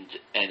 and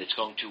it's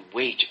going to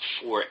wait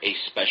for a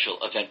special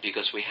event,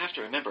 because we have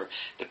to remember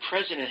the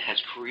president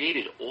has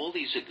created all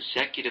these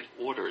executive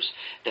orders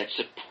that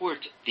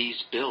support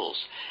these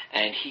bills,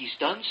 and he's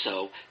done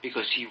so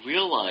because he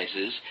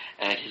realizes,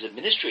 and his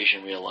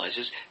administration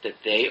realizes,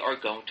 that they are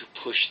going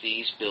to push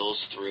these bills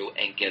through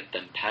and get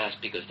them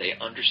passed, because they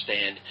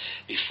understand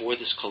before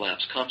this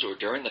collapse comes, or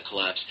during the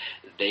collapse,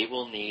 they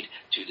will need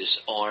to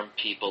disarm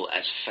people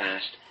as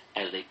fast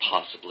as they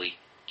possibly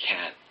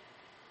can.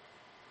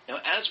 Now,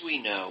 as we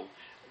know,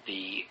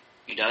 the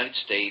United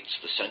States,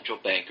 the central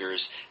bankers,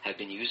 have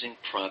been using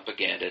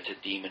propaganda to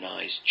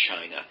demonize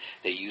China.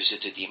 They use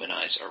it to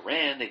demonize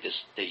Iran.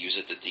 They use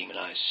it to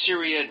demonize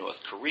Syria, North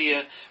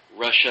Korea,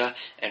 Russia,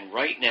 and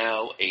right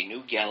now a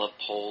new Gallup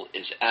poll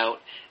is out,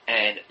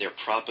 and their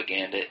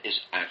propaganda is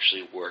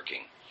actually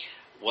working.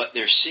 What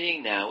they're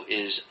seeing now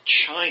is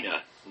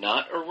China,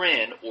 not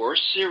Iran or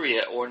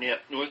Syria or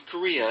North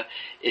Korea,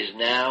 is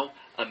now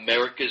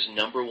America's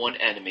number one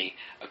enemy,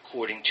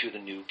 according to the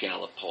new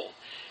Gallup poll.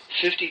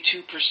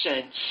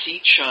 52%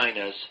 see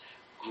China's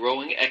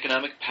growing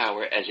economic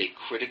power as a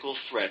critical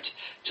threat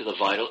to the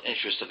vital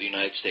interests of the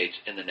United States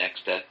in the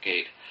next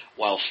decade,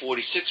 while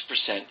 46%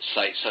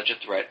 cite such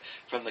a threat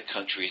from the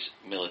country's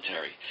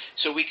military.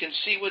 So we can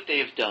see what they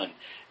have done.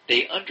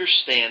 They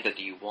understand that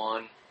the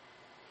yuan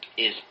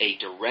is a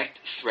direct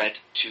threat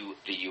to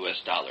the U.S.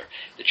 dollar.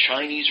 The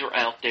Chinese are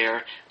out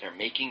there. They're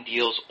making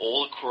deals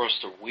all across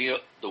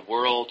the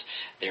world.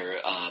 They're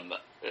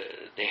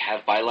They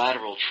have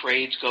bilateral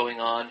trades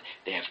going on.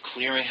 They have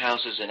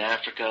clearinghouses in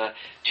Africa.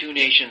 2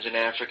 nations in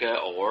Africa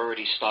are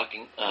already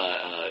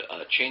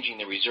changing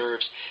the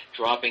reserves,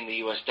 dropping the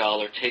U.S.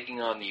 dollar, taking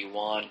on the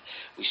yuan.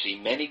 We see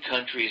many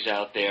countries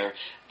out there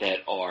that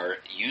are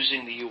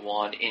using the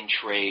yuan in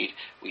trade.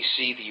 We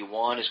see the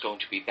yuan is going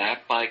to be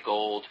backed by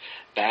gold,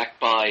 backed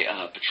by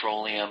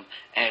petroleum,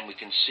 and we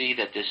can see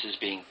that this is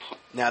being put.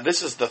 Now,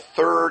 this is the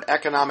third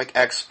economic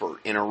expert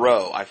in a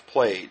row I've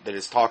played that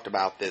has talked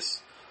about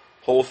this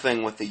whole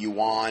thing with the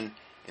yuan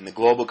and the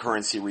global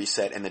currency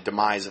reset and the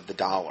demise of the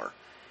dollar.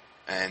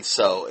 And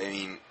so, I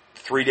mean,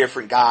 3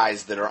 different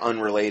guys that are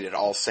unrelated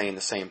all saying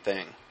the same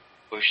thing.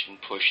 Pushed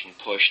and pushed and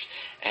pushed,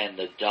 and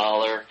the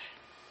dollar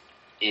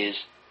is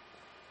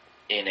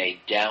in a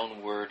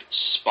downward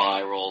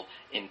spiral,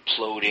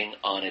 imploding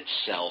on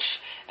itself.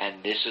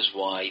 And this is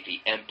why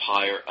the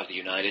empire of the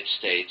United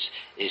States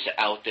is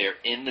out there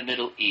in the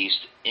Middle East,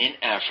 in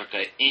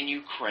Africa, in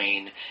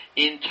Ukraine,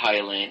 in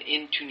Thailand,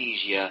 in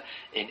Tunisia,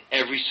 in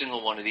every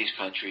single one of these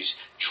countries,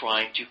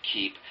 trying to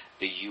keep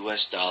the U.S.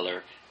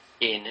 dollar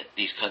in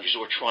these countries,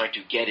 or trying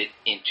to get it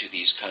into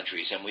these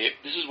countries. And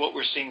this is what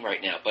we're seeing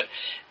right now. But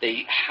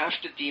they have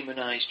to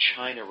demonize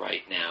China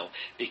right now,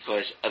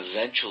 because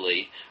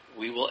eventually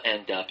we will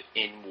end up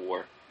in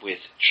war with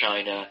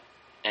China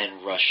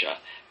and Russia,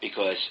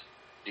 because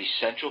the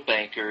central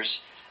bankers,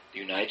 the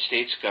United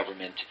States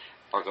government,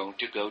 are going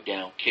to go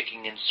down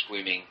kicking and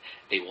screaming.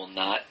 They will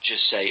not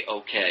just say,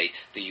 okay,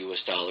 the U.S.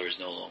 dollar is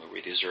no longer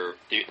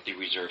the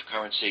reserve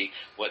currency.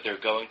 What they're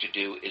going to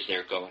do is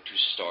they're going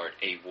to start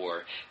a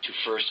war to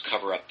first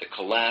cover up the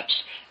collapse,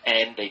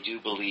 and they do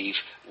believe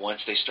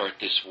once they start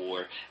this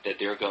war that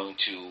they're going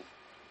to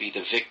be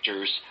the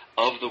victors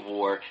of the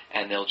war,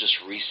 and they'll just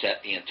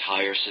reset the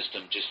entire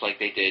system just like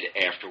they did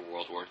after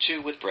World War II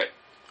with Britain.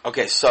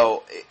 Okay,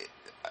 so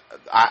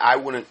I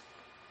wouldn't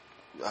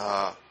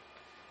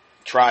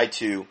try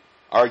to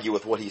argue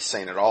with what he's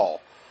saying at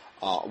all.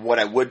 What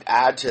I would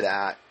add to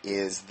that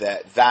is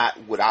that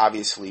would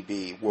obviously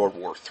be World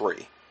War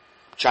III.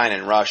 China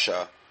and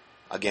Russia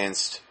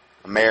against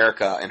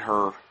America and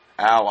her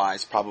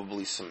allies,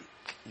 probably some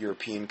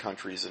European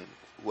countries and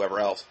whoever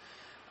else.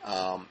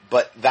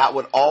 But that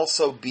would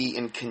also be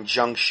in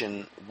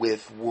conjunction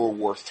with World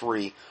War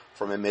III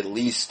from a Middle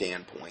East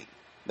standpoint.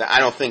 I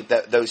don't think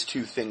that those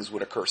two things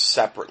would occur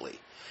separately.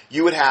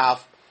 You would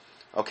have,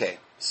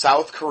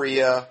 South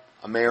Korea,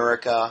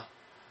 America,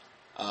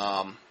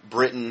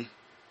 Britain,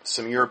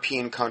 some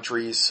European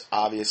countries,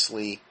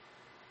 obviously,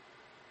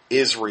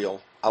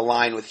 Israel,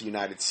 align with the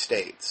United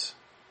States.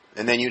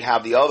 And then you'd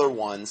have the other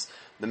ones,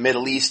 the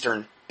Middle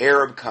Eastern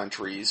Arab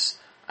countries,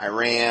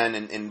 Iran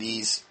and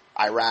these,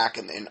 Iraq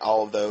and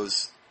all of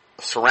those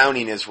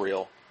surrounding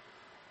Israel,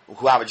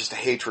 who have just a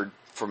hatred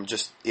from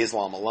just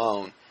Islam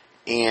alone.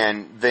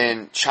 And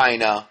then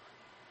China,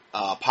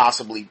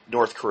 possibly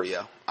North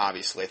Korea,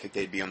 obviously. I think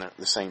they'd be on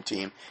the same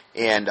team.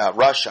 And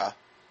Russia.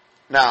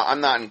 Now, I'm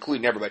not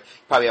including everybody.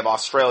 You probably have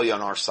Australia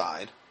on our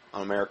side,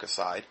 on America's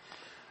side.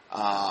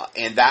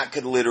 And that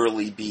could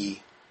literally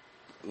be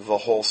the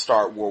whole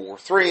start World War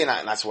III,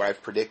 and that's what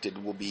I've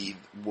predicted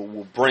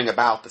will bring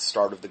about the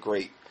start of the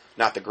great,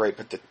 not the great,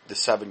 but the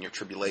 7-year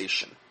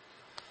tribulation.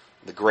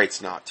 The great's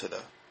not to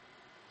the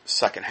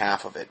second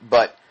half of it.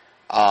 But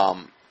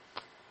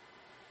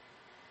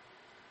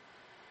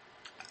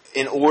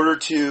in order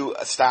to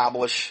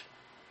establish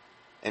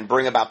and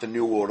bring about the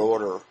New World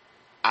Order,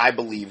 I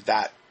believe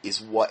that is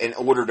what, in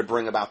order to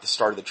bring about the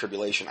start of the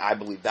tribulation, I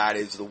believe that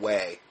is the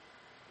way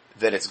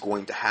that it's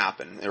going to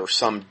happen, or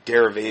some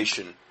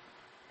derivation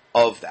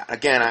of that.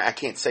 Again, I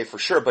can't say for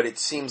sure, but it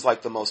seems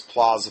like the most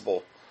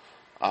plausible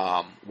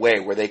way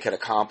where they could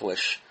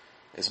accomplish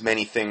as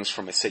many things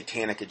from a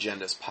satanic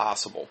agenda as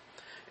possible.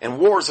 And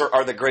wars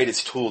are the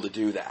greatest tool to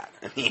do that.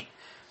 I mean,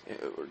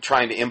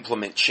 trying to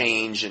implement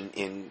change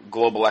in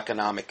global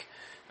economic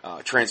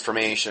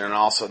transformation, and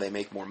also they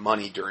make more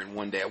money during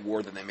one day of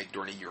war than they make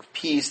during a year of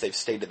peace. They've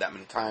stated that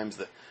many times,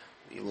 the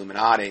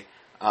Illuminati.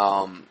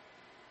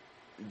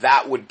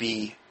 That would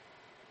be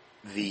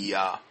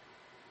the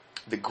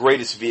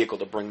greatest vehicle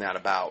to bring that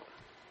about.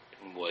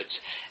 Woods,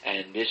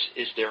 and this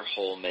is their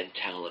whole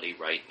mentality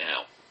right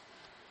now.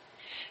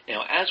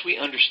 Now, as we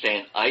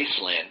understand,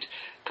 Iceland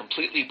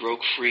completely broke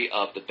free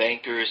of the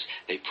bankers.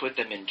 They put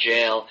them in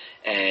jail,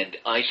 and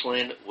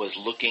Iceland was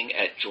looking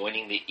at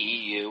joining the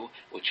EU,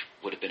 which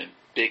would have been a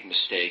big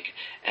mistake.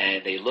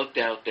 And they looked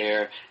out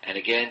there, and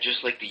again,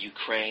 just like the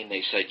Ukraine,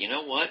 they said, you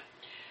know what?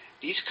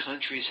 These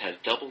countries have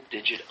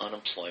double-digit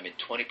unemployment,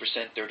 20%,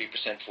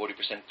 30%,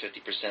 40%,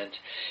 50%.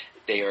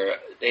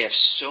 They have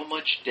so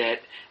much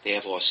debt. They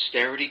have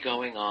austerity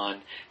going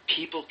on.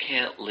 People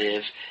can't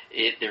live.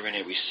 They're in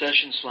a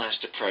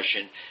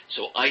recession/depression.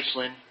 So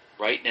Iceland,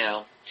 right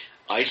now,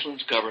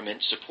 Iceland's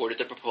government supported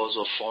the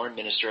proposal of foreign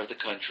minister of the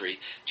country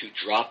to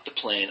drop the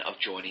plan of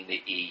joining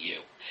the EU.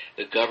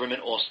 The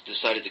government also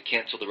decided to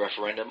cancel the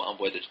referendum on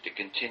whether to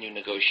continue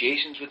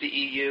negotiations with the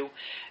EU,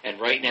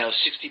 and right now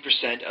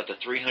 60% of the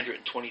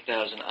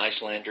 320,000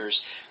 Icelanders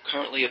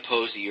currently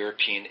oppose the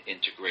European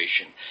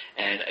integration.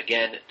 And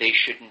again, they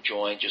shouldn't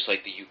join, just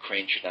like the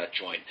Ukraine should not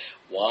join.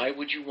 Why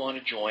would you want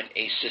to join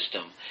a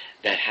system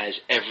that has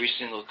every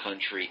single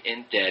country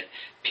in debt?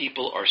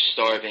 People are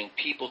starving.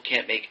 People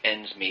can't make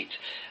ends meet.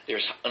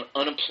 There's an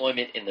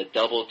unemployment in the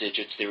double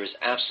digits. There is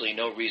absolutely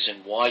no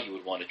reason why you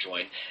would want to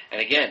join.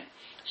 And again,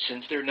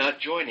 since they're not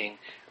joining,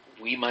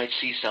 we might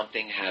see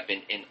something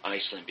happen in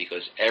Iceland,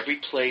 because every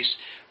place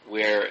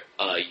where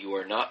you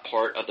are not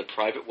part of the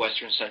private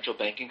Western central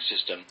banking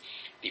system,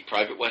 the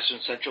private Western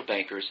central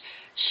bankers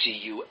see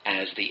you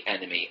as the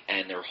enemy,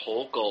 and their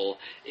whole goal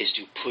is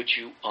to put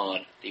you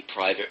on the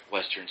private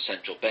Western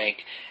central bank,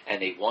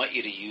 and they want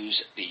you to use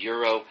the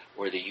euro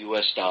or the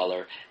U.S.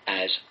 dollar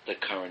as the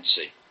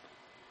currency.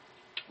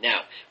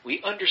 Now,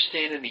 we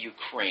understand in the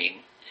Ukraine,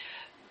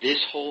 this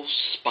whole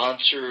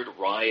sponsored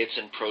riots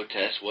and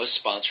protests was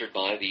sponsored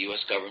by the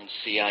U.S. government,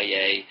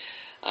 CIA,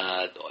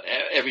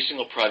 every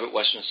single private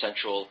Western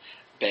central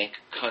bank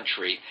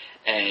country,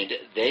 and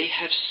they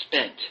have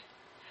spent,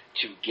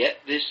 to get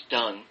this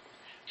done,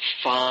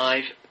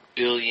 $5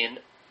 billion.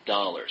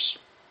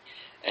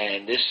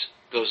 And this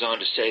goes on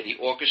to say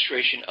the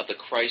orchestration of the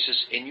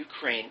crisis in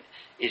Ukraine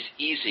is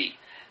easy.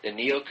 The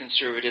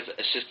neoconservative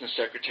Assistant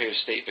Secretary of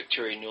State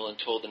Victoria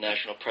Nuland told the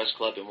National Press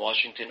Club in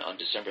Washington on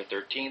December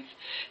 13th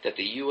that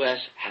the U.S.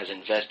 has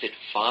invested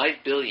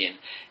 $5 billion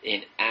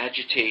in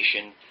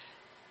agitation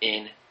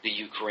in the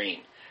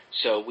Ukraine.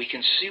 So we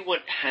can see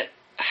what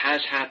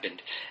has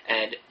happened,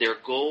 and their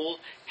goal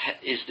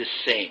is the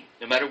same.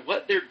 No matter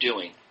what they're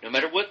doing, no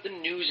matter what the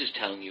news is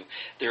telling you,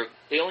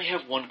 they only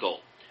have one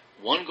goal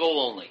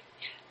only.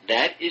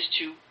 That is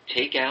to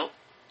take out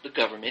the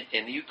government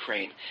in the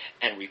Ukraine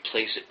and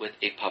replace it with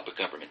a puppet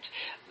government.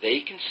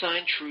 They can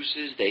sign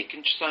truces, they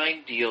can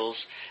sign deals,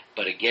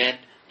 but again,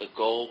 the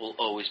goal will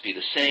always be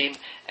the same,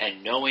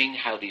 and knowing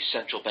how these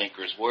central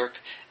bankers work,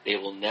 they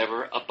will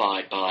never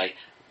abide by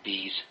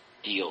these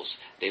deals.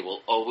 They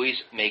will always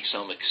make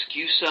some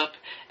excuse up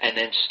and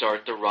then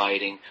start the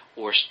rioting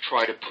or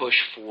try to push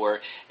for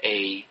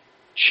a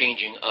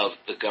changing of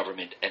the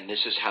government, and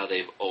this is how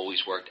they've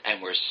always worked,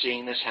 and we're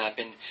seeing this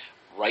happen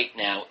right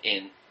now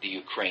in the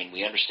Ukraine.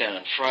 We understand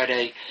on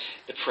Friday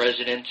the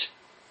president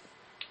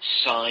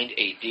signed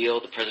a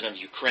deal, the president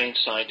of Ukraine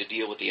signed a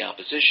deal with the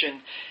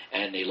opposition,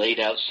 and they laid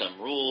out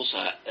some rules,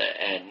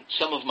 and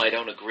some of them I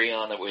don't agree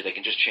on, that where they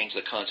can just change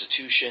the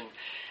Constitution,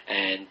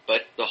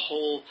 but the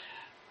whole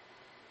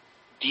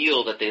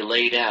deal that they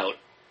laid out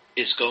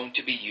is going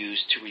to be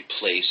used to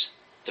replace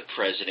the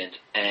president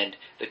and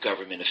the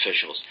government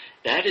officials.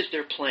 That is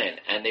their plan,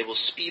 and they will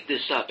speed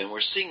this up, and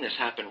we're seeing this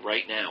happen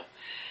right now.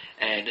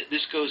 And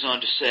this goes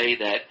on to say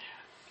that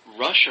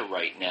Russia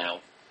right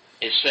now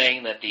is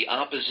saying that the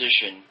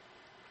opposition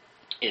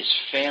is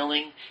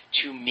failing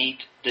to meet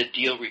the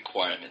deal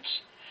requirements.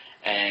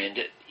 And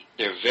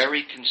they're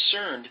very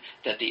concerned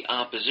that the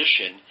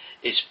opposition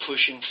is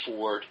pushing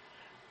for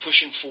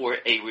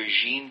a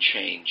regime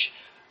change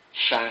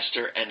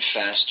faster and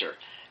faster.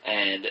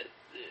 And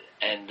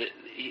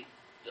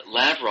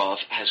Lavrov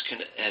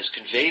has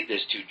conveyed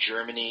this to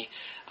Germany,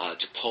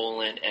 to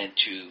Poland, and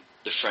to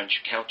the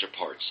French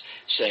counterparts,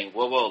 saying,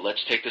 whoa,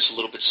 let's take this a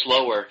little bit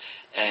slower.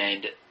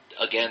 And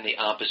again, the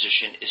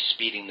opposition is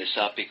speeding this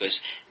up because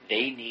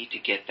they need to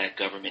get that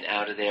government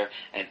out of there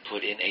and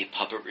put in a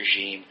puppet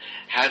regime,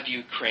 have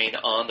Ukraine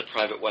on the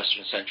private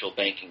Western central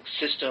banking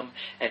system,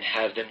 and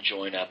have them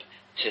join up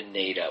to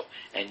NATO.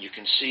 And you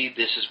can see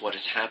this is what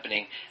is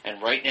happening.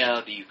 And right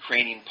now, the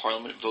Ukrainian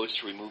parliament votes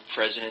to remove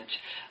President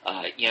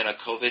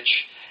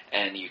Yanukovych,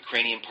 and the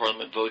Ukrainian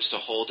parliament votes to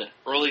hold an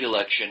early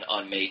election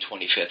on May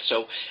 25th.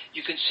 So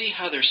you can see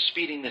how they're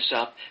speeding this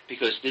up,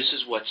 because this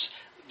is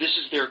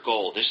their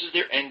goal. This is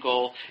their end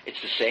goal. It's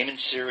the same in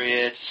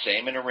Syria. It's the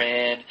same in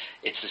Iran.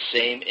 It's the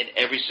same in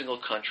every single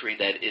country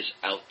that is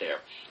out there.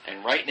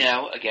 And right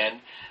now,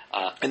 again...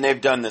 and they've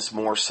done this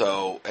more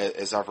so,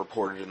 as I've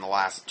reported, in the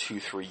last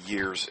 2-3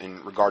 years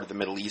in regard to the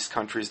Middle East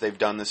countries they've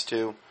done this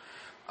to.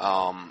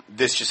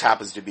 This just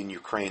happens to be in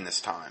Ukraine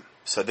this time.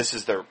 So this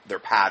is their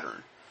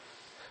pattern.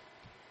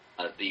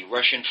 The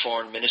Russian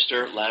Foreign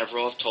Minister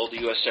Lavrov told the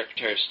U.S.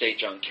 Secretary of State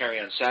John Kerry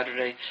on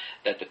Saturday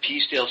that the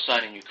peace deal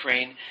signed in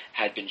Ukraine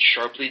had been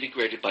sharply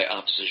degraded by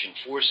opposition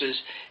forces,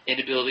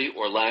 inability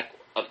or lack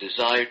of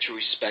desire to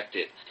respect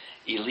it.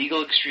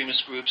 Illegal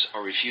extremist groups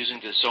are refusing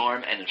to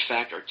disarm and, in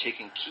fact, are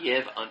taking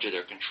Kiev under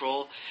their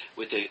control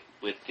with the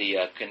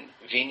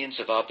convenience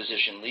of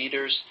opposition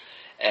leaders.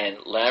 And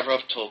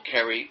Lavrov told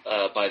Kerry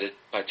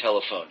by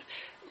telephone.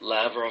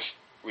 Lavrov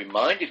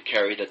reminded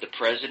Kerry that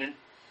President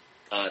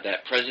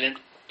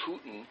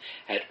Putin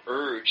had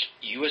urged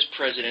U.S.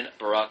 President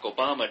Barack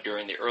Obama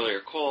during the earlier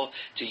call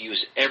to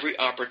use every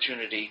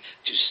opportunity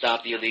to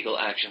stop the illegal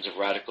actions of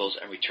radicals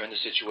and return the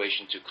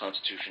situation to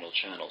constitutional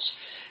channels.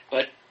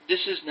 But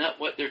this is not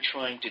what they're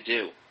trying to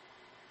do.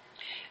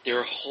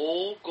 Their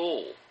whole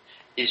goal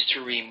is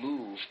to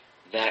remove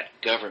that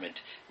government.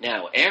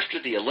 Now,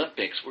 after the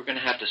Olympics, we're going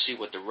to have to see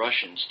what the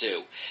Russians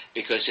do,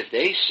 because if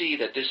they see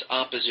that this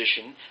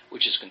opposition,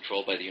 which is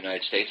controlled by the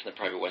United States and the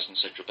private Western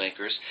central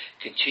bankers,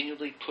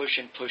 continually push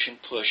and push and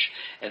push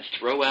and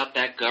throw out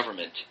that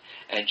government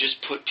and just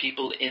put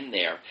people in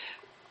there,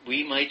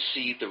 we might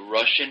see the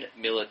Russian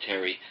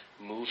military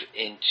move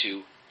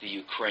into the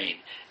Ukraine,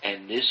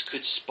 and this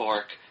could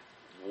spark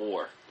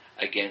war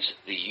against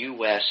the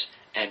U.S.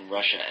 and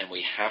Russia. And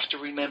we have to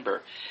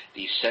remember,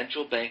 the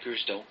central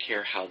bankers don't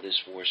care how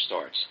this war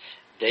starts.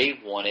 They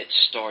want it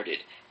started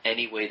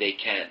any way they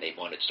can. They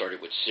want it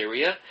started with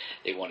Syria,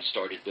 they want it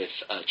started with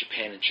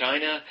Japan and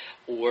China,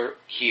 or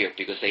here,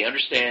 because they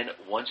understand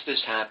once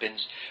this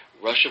happens,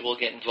 Russia will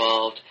get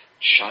involved,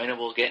 China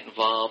will get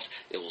involved,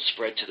 it will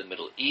spread to the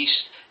Middle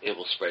East, it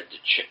will spread to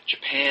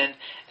Japan,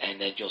 and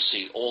then you'll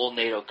see all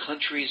NATO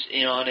countries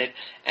in on it,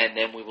 and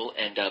then we will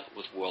end up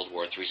with World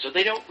War III. So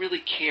they don't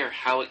really care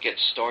how it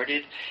gets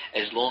started,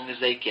 as long as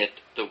they get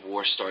the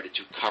war started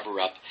to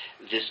cover up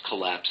this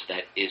collapse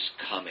that is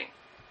coming.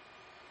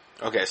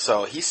 Okay,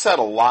 so he said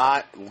a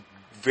lot,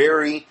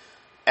 very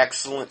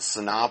excellent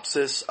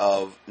synopsis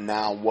of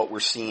now what we're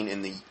seeing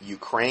in the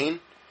Ukraine.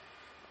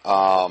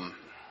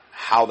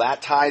 How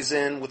that ties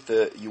in with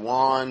the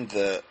yuan,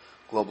 the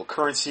global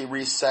currency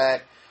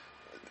reset.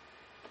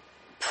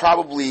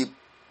 Probably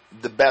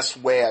the best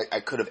way I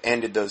could have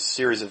ended those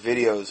series of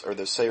videos or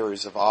those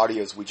series of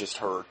audios we just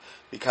heard,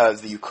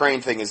 because the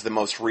Ukraine thing is the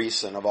most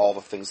recent of all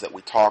the things that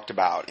we talked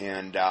about,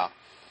 and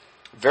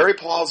very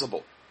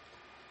plausible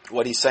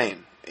what he's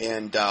saying.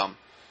 And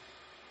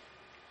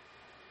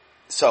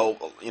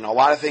so, a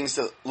lot of things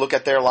to look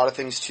at there, a lot of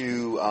things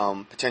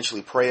to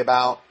potentially pray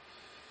about.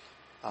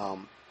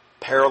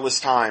 Perilous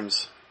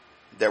times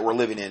that we're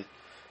living in,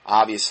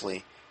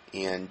 obviously.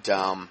 And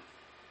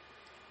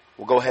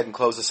we'll go ahead and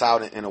close this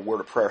out in a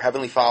word of prayer.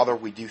 Heavenly Father,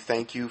 we do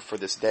thank you for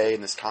this day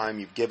and this time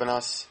you've given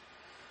us,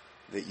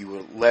 that you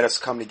would let us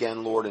come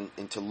again, Lord,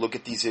 and to look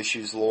at these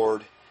issues,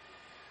 Lord.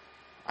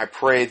 I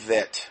pray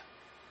that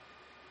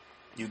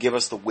you give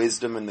us the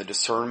wisdom and the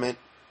discernment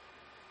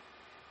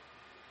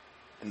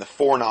and the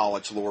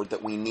foreknowledge, Lord,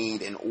 that we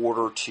need in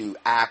order to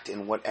act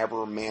in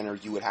whatever manner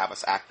you would have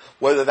us act.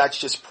 Whether that's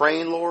just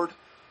praying, Lord,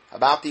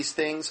 about these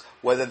things,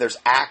 whether there's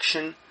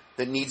action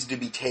that needs to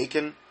be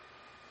taken.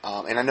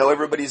 And I know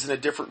everybody's in a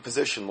different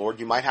position, Lord.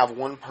 You might have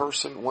one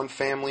person, one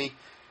family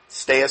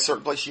stay a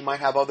certain place. You might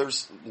have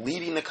others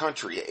leaving the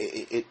country.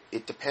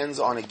 It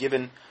depends on a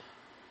given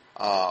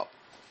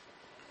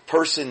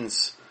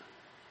person's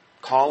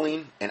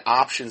calling and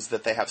options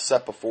that they have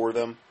set before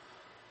them.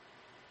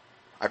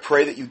 I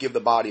pray that you give the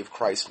body of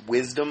Christ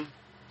wisdom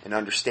and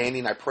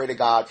understanding. I pray to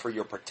God for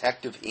your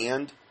protective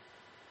hand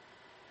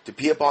to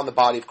be upon the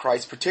body of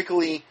Christ,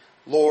 particularly,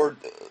 Lord,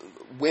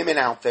 women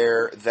out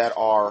there that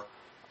are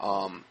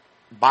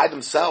by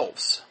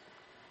themselves.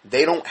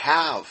 They don't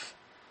have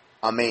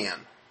a man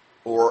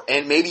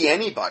and maybe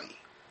anybody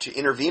to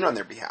intervene on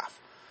their behalf.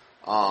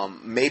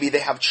 Maybe they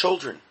have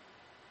children.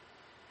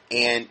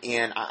 And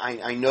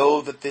I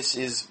know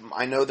that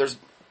I know there's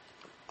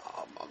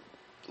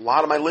a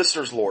lot of my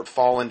listeners, Lord,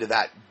 fall into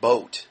that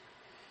boat.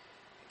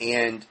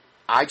 And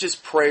I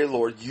just pray,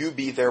 Lord, you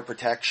be their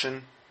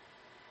protection.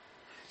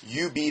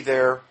 You be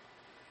their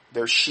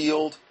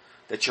shield,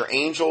 that your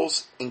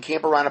angels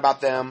encamp around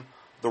about them,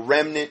 the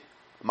remnant,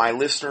 my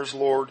listeners,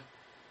 Lord,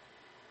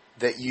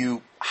 that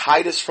you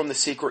hide us from the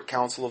secret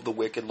counsel of the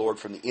wicked, Lord,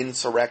 from the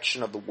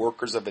insurrection of the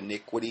workers of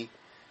iniquity,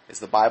 as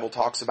the Bible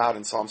talks about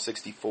in Psalm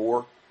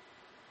 64,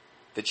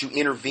 that you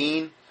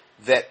intervene,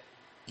 that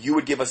you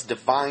would give us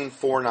divine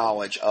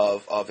foreknowledge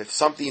of if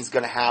something's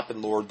going to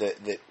happen, Lord,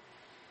 that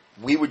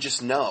we would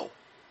just know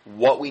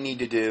what we need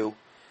to do,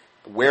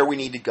 where we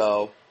need to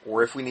go,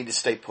 or if we need to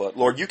stay put.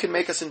 Lord, you can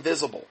make us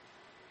invisible,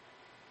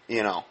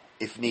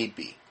 if need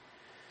be.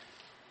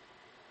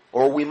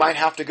 Or we might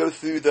have to go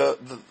through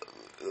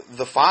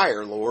the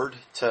fire, Lord,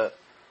 to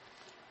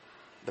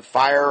the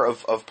fire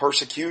of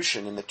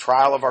persecution and the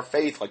trial of our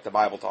faith, like the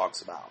Bible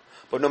talks about.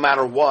 But no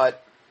matter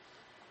what,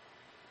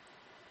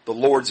 the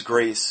Lord's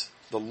grace,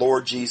 the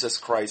Lord Jesus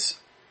Christ's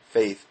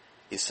faith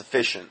is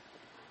sufficient.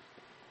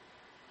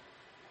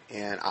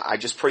 And I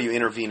just pray you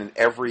intervene in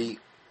every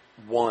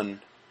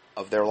one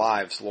of their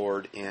lives,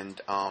 Lord,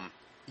 and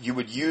you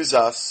would use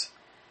us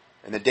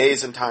in the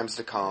days and times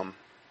to come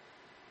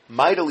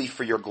mightily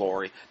for your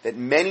glory, that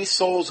many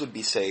souls would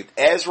be saved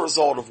as a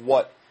result of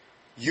what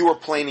you are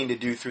planning to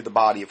do through the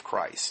body of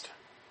Christ.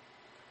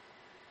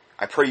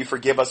 I pray you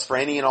forgive us for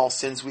any and all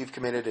sins we've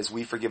committed as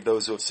we forgive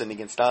those who have sinned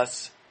against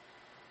us,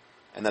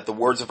 and that the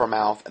words of our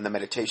mouth and the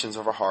meditations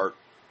of our heart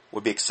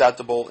would be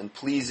acceptable and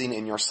pleasing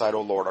in your sight,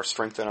 O Lord, our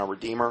strength and our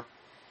Redeemer,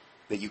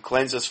 that you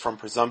cleanse us from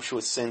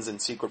presumptuous sins and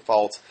secret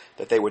faults,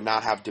 that they would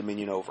not have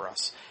dominion over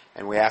us.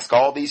 And we ask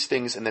all these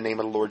things in the name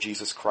of the Lord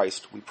Jesus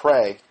Christ. We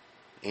pray.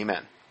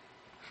 Amen.